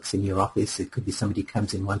who works in your office. It could be somebody who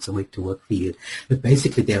comes in once a week to work for you. But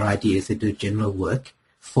basically their idea is they do general work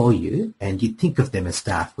for you, and you think of them as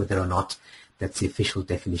staff, whether or not that's the official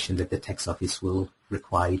definition that the tax office will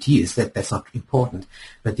require you to use. That's not important.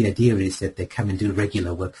 But the idea is that they come and do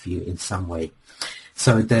regular work for you in some way.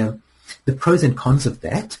 So the pros and cons of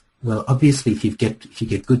that, well, obviously if you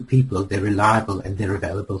get good people, they're reliable and they're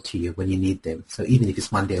available to you when you need them. So even if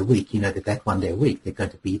it's one day a week, you know that one day a week they're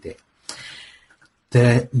going to be there.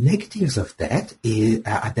 The negatives of that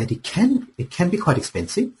are that it can be quite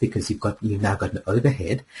expensive because you've now got an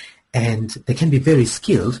overhead, and they can be very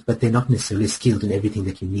skilled, but they're not necessarily skilled in everything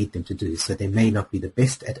that you need them to do. So they may not be the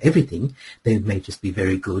best at everything. They may just be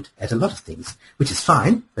very good at a lot of things, which is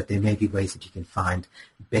fine, but there may be ways that you can find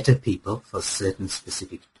better people for certain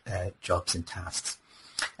specific jobs and tasks.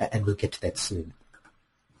 And we'll get to that soon.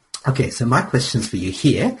 Okay, so my questions for you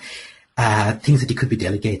here. Things that you could be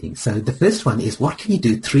delegating. So the first one is, what can you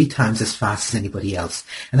do 3 times as fast as anybody else?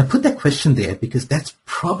 And I put that question there because that's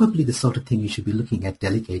probably the sort of thing you should be looking at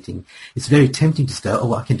delegating. It's very tempting to go,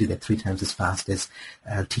 oh, I can do that 3 times as fast as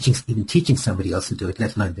teaching somebody else to do it,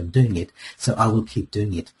 let alone them doing it. So I will keep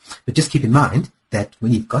doing it. But just keep in mind that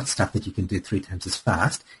when you've got stuff that you can do 3 times as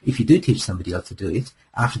fast, if you do teach somebody else to do it,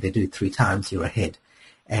 after they do it 3 times, you're ahead.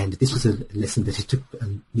 And this was a lesson that it took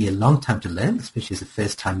me a long time to learn, especially as a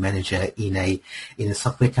first-time manager in a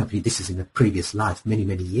software company. This is in a previous life, many,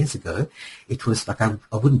 many years ago. It was like I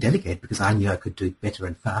wouldn't delegate because I knew I could do it better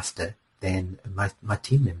and faster than my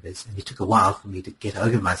team members. And it took a while for me to get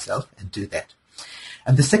over myself and do that.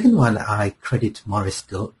 And the second one, I credit Morris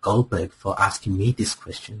Goldberg for asking me this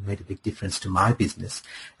question. It made a big difference to my business.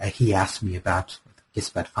 He asked me about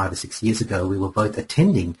 5 or 6 years ago, we were both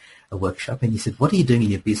attending a workshop, and he said, what are you doing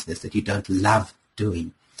in your business that you don't love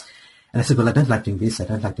doing? And I said, well, I don't like doing this, I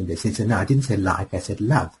don't like doing this. And he said, no, I didn't say like, I said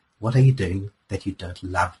love. What are you doing that you don't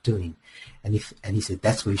love doing? And he said,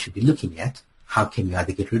 that's where you should be looking at. How can you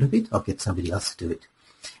either get rid of it or get somebody else to do it?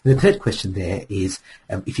 And the third question there is,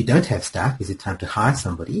 if you don't have staff, is it time to hire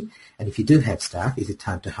somebody? And if you do have staff, is it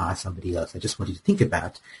time to hire somebody else? I just want you to think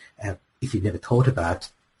about, if you've never thought about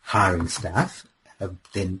hiring staff,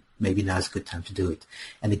 then maybe now is a good time to do it.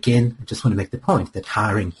 And again, I just want to make the point that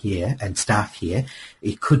hiring here and staff here,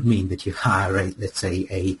 it could mean that you hire, let's say,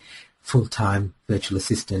 a full-time virtual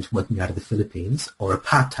assistant working out of the Philippines or a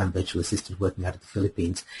part-time virtual assistant working out of the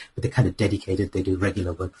Philippines, but they're kind of dedicated, they do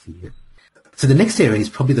regular work for you. So the next area is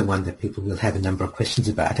probably the one that people will have a number of questions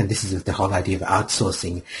about, and this is the whole idea of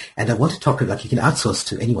outsourcing. And I want to talk about, you can outsource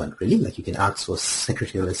to anyone, really. Like you can outsource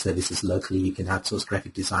secretarial services locally, you can outsource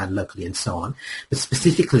graphic design locally, and so on. But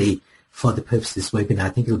specifically for the purpose of this webinar, I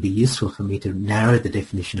think it will be useful for me to narrow the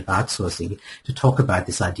definition of outsourcing to talk about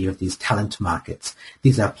this idea of these talent markets.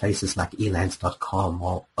 These are places like elance.com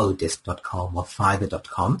or odesk.com or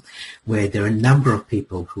fiverr.com, where there are a number of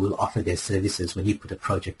people who will offer their services when you put a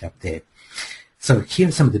project up there. So here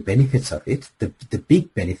are some of the benefits of it. The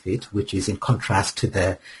big benefit, which is in contrast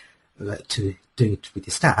to to doing it with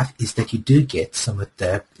your staff, is that you do get some of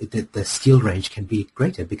the skill range can be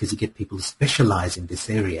greater because you get people who specialize in this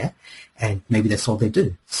area, and maybe that's all they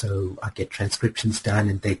do. So I get transcriptions done,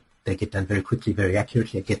 and they get done very quickly, very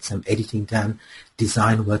accurately. I get some editing done,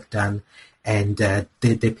 design work done, and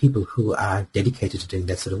they're people who are dedicated to doing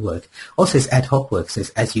that sort of work. Also, it's ad hoc work, so it's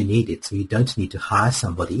as you need it. So you don't need to hire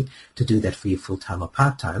somebody to do that for you full-time or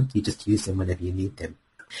part-time. You just use them whenever you need them.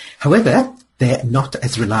 However, they're not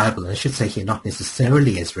as reliable, and I should say here, not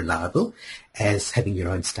necessarily as reliable as having your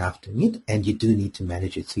own staff doing it, and you do need to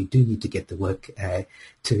manage it. So you do need to get the work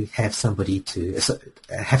to have somebody to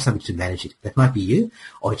manage it. That might be you,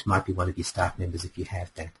 or it might be one of your staff members if you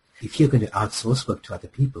have that. If you're going to outsource work to other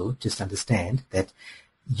people, just understand that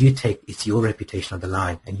it's your reputation on the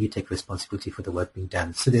line, and you take responsibility for the work being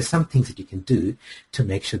done. So there's some things that you can do to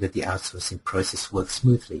make sure that the outsourcing process works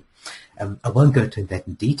smoothly. I won't go into that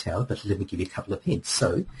in detail, but let me give you a couple of hints.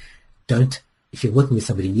 So if you're working with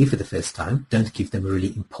somebody new for the first time, don't give them a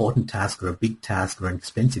really important task or a big task or an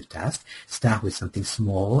expensive task. Start with something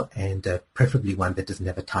small and preferably one that doesn't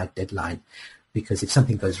have a tight deadline. Because if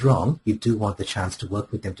something goes wrong, you do want the chance to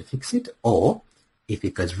work with them to fix it, or if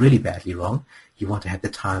it goes really badly wrong, you want to have the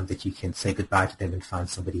time that you can say goodbye to them and find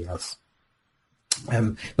somebody else.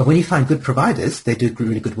 But when you find good providers, they do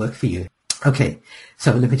really good work for you. Okay,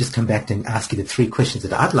 so let me just come back and ask you the 3 questions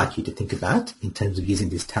that I'd like you to think about in terms of using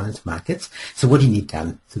these talent markets. So what do you need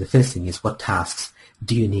done? So the first thing is, what tasks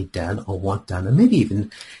do you need done or want done, or maybe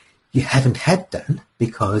even you haven't had done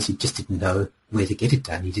because you just didn't know where to get it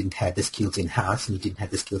done. You didn't have the skills in-house and you didn't have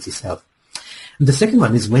the skills yourself. And the second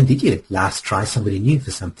one is, when did you last try somebody new for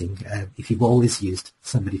something? If you've always used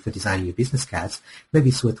somebody for designing your business cards, maybe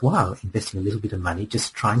it's worthwhile investing a little bit of money,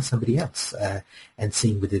 just trying somebody else and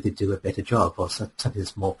seeing whether they do a better job or something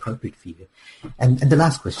that's more appropriate for you. And the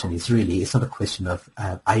last question is really, it's not a question of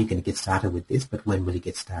are you going to get started with this, but when will you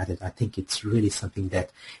get started? I think it's really something that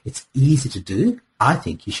it's easy to do. I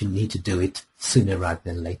think you should need to do it sooner rather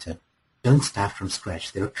than later. Don't start from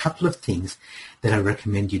scratch. There are a couple of things that I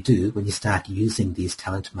recommend you do when you start using these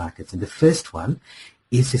talent markets. And the first one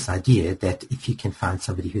is this idea that if you can find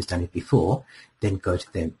somebody who's done it before, then go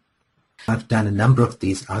to them. I've done a number of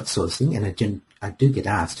these outsourcing, and I do get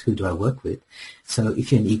asked, who do I work with? So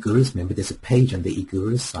if you're an eGurus member, there's a page on the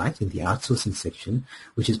eGurus site in the outsourcing section,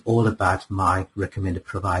 which is all about my recommended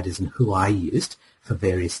providers and who I used for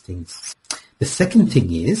various things. The second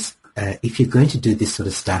thing is, if you're going to do this sort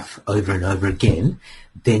of stuff over and over again,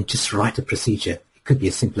 then just write a procedure. It could be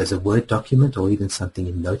as simple as a Word document or even something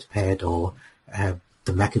in Notepad or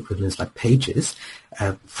the Mac equivalents like Pages.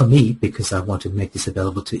 For me, because I want to make this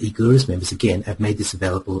available to eGurus members, again, I've made this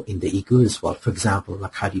available in the eGurus world. For example,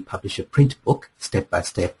 like how do you publish a print book step by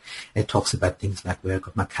step. It talks about things like where I've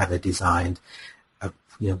got my cover designed,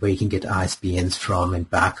 where you can get ISBNs from and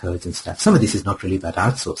barcodes and stuff. Some of this is not really about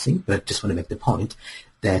outsourcing, but I just want to make the point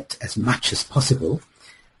that as much as possible,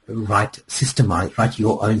 write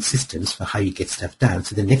your own systems for how you get stuff done.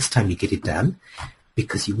 So the next time you get it done,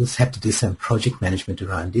 because you will have to do some project management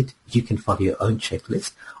around it, you can follow your own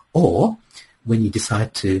checklist. Or when you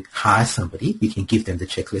decide to hire somebody, you can give them the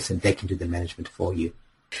checklist and they can do the management for you.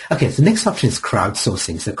 Okay, so the next option is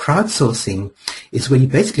crowdsourcing. So crowdsourcing is where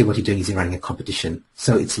basically what you're doing is you're running a competition.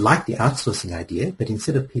 So it's like the outsourcing idea, but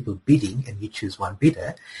instead of people bidding and you choose one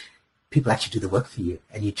bidder, people actually do the work for you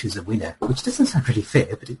and you choose a winner, which doesn't sound really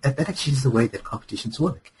fair, but that actually is the way that competitions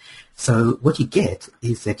work. So what you get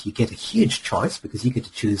is that you get a huge choice because you get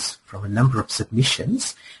to choose from a number of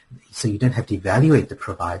submissions. So you don't have to evaluate the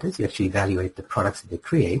providers, you actually evaluate the products that they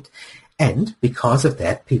create. And because of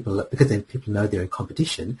that, because then people know they're in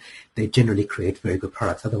competition, they generally create very good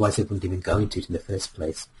products. Otherwise, they wouldn't even go into it in the first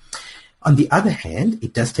place. On the other hand,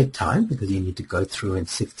 it does take time because you need to go through and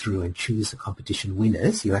sift through and choose the competition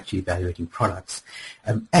winners. You're actually evaluating products.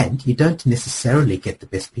 And you don't necessarily get the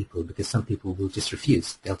best people because some people will just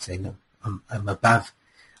refuse. They'll say, no, I'm above.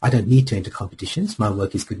 I don't need to enter competitions. My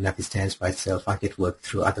work is good enough. It stands by itself. I get work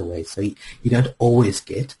through other ways. So you don't always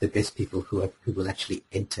get the best people who will actually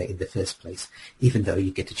enter in the first place, even though you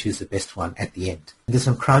get to choose the best one at the end. And there's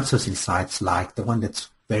some crowdsourcing sites like the one that's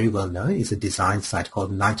very well known is a design site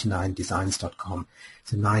called 99designs.com.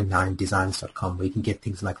 So 99designs.com, where you can get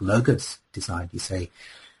things like logos designed. You say,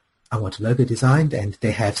 I want a logo designed, and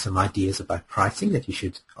they have some ideas about pricing that you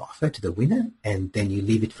should offer to the winner, and then you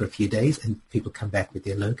leave it for a few days and people come back with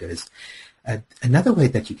their logos. Another way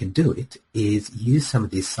that you can do it is use some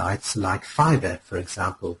of these sites like Fiverr, for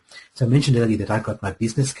example. So I mentioned earlier that I got my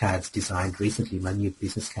business cards designed recently, my new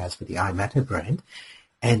business cards for the iMatter brand.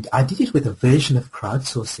 And I did it with a version of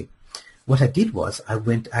crowdsourcing. What I did was I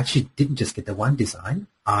actually didn't just get the one design.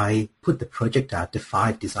 I put the project out to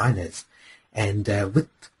 5 designers. And with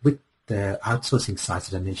the outsourcing sites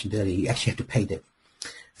that I mentioned earlier, you actually have to pay them.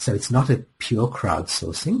 So it's not a pure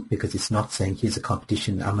crowdsourcing because it's not saying here's a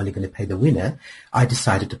competition, I'm only going to pay the winner. I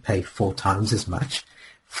decided to pay 4 times as much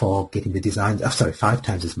for getting the designs, 5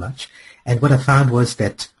 times as much. And what I found was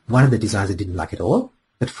that one of the designs I didn't like at all,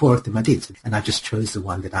 but 4 of them I did, and I just chose the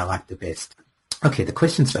one that I liked the best. Okay, the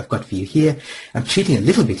questions I've got for you here, I'm cheating a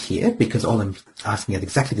little bit here because all I'm asking are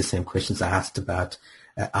exactly the same questions I asked about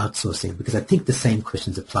outsourcing, because I think the same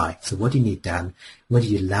questions apply. So what do you need done? When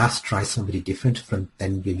did you last try somebody different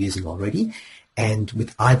than you're using already? And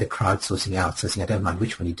with either crowdsourcing or outsourcing, I don't mind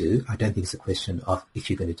which one you do. I don't think it's a question of if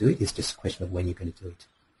you're going to do it. It's just a question of when you're going to do it.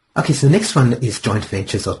 Okay, so the next one is joint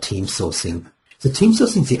ventures or team sourcing. So team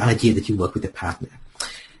sourcing is the idea that you work with a partner.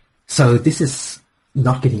 So this is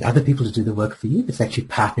not getting other people to do the work for you. It's actually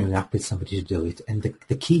partnering up with somebody to do it. And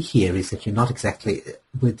the key here is that you're not exactly,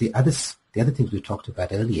 with the other things we talked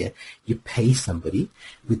about earlier, you pay somebody.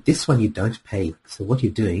 With this one, you don't pay. So what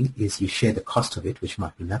you're doing is you share the cost of it, which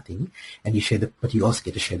might be nothing, and but you also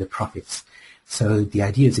get to share the profits. So the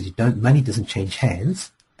idea is that money doesn't change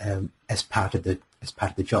hands as part of the as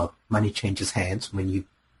part of the job. Money changes hands when you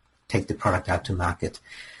take the product out to market.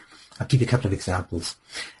 I'll give you a couple of examples.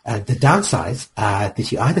 The downsides are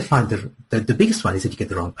that you either find the biggest one is that you get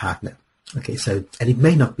the wrong partner. Okay, so, and it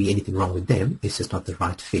may not be anything wrong with them, it's just not the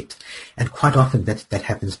right fit. And quite often that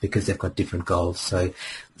happens because they've got different goals. So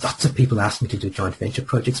lots of people ask me to do joint venture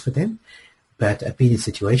projects for them, but I've been in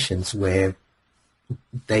situations where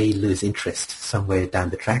they lose interest somewhere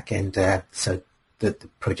down the track, and so the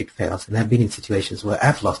project fails. And I've been in situations where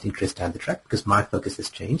I've lost interest down the track because my focus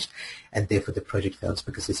has changed, and therefore the project fails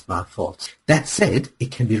because it's my fault. That said,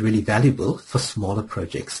 it can be really valuable for smaller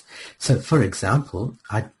projects. So, for example,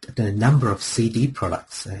 I've done a number of CD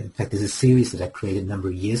products. In fact, there's a series that I created a number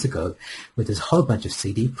of years ago where there's a whole bunch of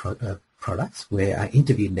CD products where I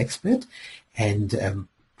interviewed an expert, and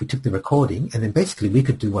we took the recording, and then basically we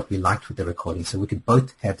could do what we liked with the recording. So we could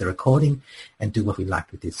both have the recording and do what we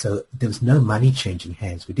liked with it. So there was no money changing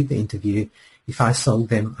hands. We did the interview. If I sold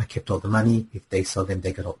them, I kept all the money. If they sold them,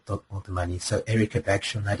 they got all the money. So Erica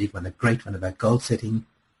Bagshaw and I did a great one about goal setting.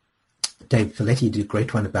 Dave Folletti did a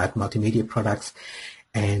great one about multimedia products.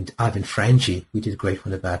 And Ivan Frangi, we did a great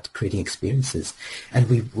one about creating experiences. And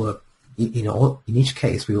we were, in each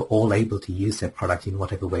case, we were all able to use their product in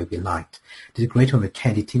whatever way we liked. Did a great one with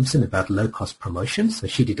Candy Timpson about low-cost promotion. So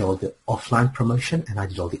she did all the offline promotion, and I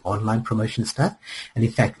did all the online promotion stuff. And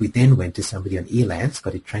in fact, we then went to somebody on Elance,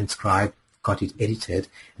 got it transcribed, got it edited,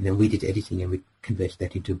 and then we did editing, and we converted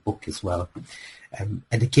that into a book as well. And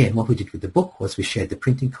again, what we did with the book was we shared the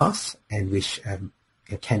printing costs, and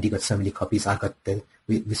Candy got so many copies.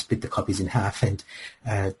 We split the copies in half, and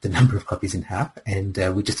the number of copies in half, and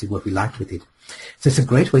we just did what we liked with it. So it's a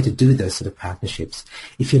great way to do those sort of partnerships.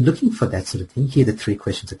 If you're looking for that sort of thing, here are the 3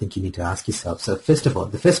 questions I think you need to ask yourself. So first of all,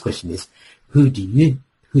 the first question is, who do you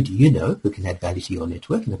know who can add value to your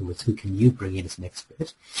network? In other words, who can you bring in as an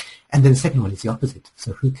expert? And then the second one is the opposite.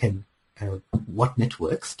 So what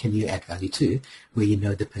networks can you add value to where you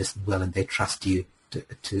know the person well and they trust you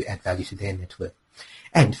to add value to their network?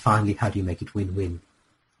 And finally, how do you make it win-win?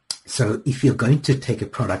 So if you're going to take a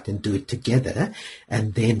product and do it together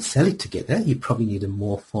and then sell it together, you probably need a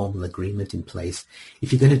more formal agreement in place.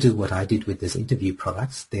 If you're going to do what I did with those interview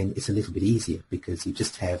products, then it's a little bit easier because you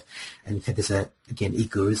just have, and in fact, there's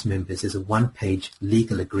eGurus members, there's a 1-page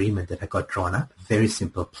legal agreement that I got drawn up, very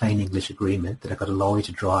simple, plain English agreement that I got a lawyer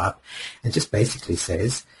to draw up, and just basically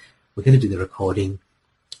says, we're going to do the recording,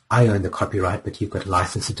 I own the copyright, but you've got a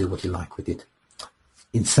license to do what you like with it.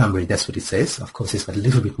 In summary, that's what it says. Of course, it's got a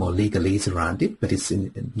little bit more legalese around it, but it's a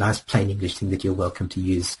nice plain English thing that you're welcome to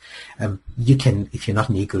use. You can, if you're not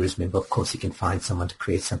an eGurus member, of course, you can find someone to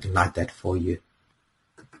create something like that for you.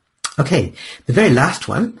 Okay, the very last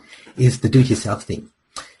one is the do-it-yourself thing.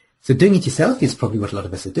 So doing it yourself is probably what a lot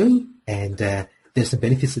of us are doing, and there's some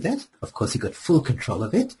benefits to that. Of course, you've got full control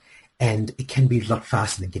of it, and it can be a lot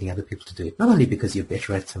faster than getting other people to do it. Not only because you're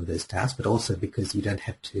better at some of those tasks, but also because you don't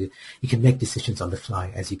have to, you can make decisions on the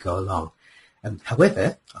fly as you go along.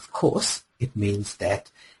 However, of course, it means that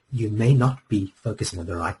you may not be focusing on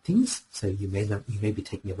the right things. So you may be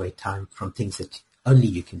taking away time from things that only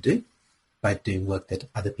you can do by doing work that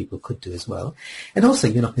other people could do as well. And also,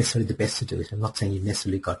 you're not necessarily the best to do it. I'm not saying you've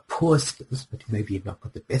necessarily got poor skills, but maybe you've not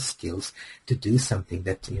got the best skills to do something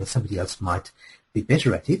that somebody else might be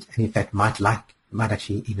better at it, and in fact might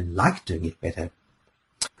actually even like doing it better.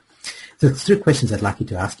 So it's 3 questions I'd like you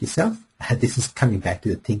to ask yourself. This is coming back to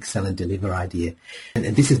the think, sell, and deliver idea.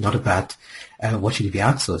 And this is not about what should you be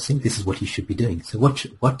outsourcing. This is what you should be doing. So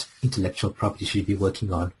what intellectual property should you be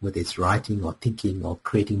working on, whether it's writing or thinking or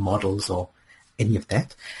creating models or any of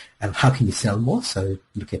that? How can you sell more? So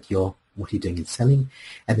look at what you're doing in selling,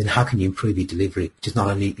 and then how can you improve your delivery, which is not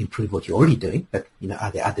only improve what you're already doing, but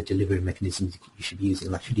are there other delivery mechanisms you should be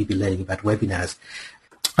using? Like, should you be learning about webinars?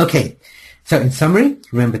 Okay, so in summary,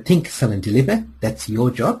 remember, think, sell, and deliver. That's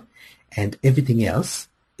your job, and everything else,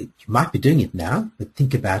 you might be doing it now, but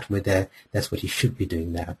think about whether that's what you should be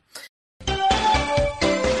doing now.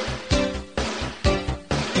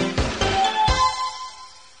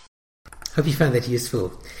 Hope you found that useful.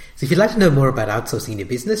 So if you'd like to know more about outsourcing your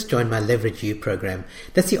business, join my Leverage You program.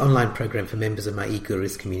 That's the online program for members of my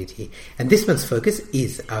eGurus community. And this month's focus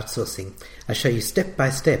is outsourcing. I show you step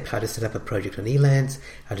by step how to set up a project on Elance,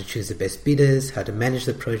 how to choose the best bidders, how to manage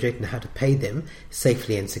the project, and how to pay them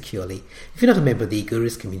safely and securely. If you're not a member of the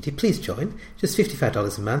eGurus community, please join. Just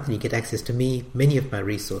 $55 a month and you get access to me, many of my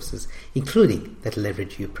resources, including that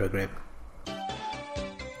Leverage You program.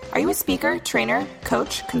 Are you a speaker, trainer,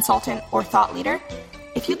 coach, consultant, or thought leader?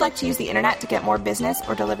 If you'd like to use the internet to get more business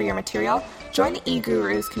or deliver your material, join the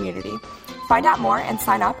eGurus community. Find out more and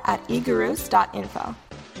sign up at egurus.info.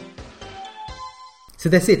 So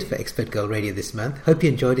that's it for Expert Gold Radio this month. Hope you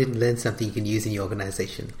enjoyed it and learned something you can use in your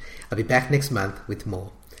organization. I'll be back next month with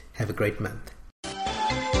more. Have a great month.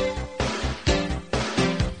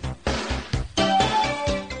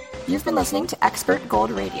 You've been listening to Expert Gold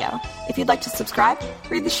Radio. If you'd like to subscribe,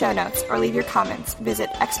 read the show notes, or leave your comments, visit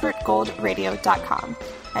expertgoldradio.com.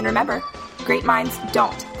 And remember, great minds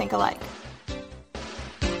don't think alike.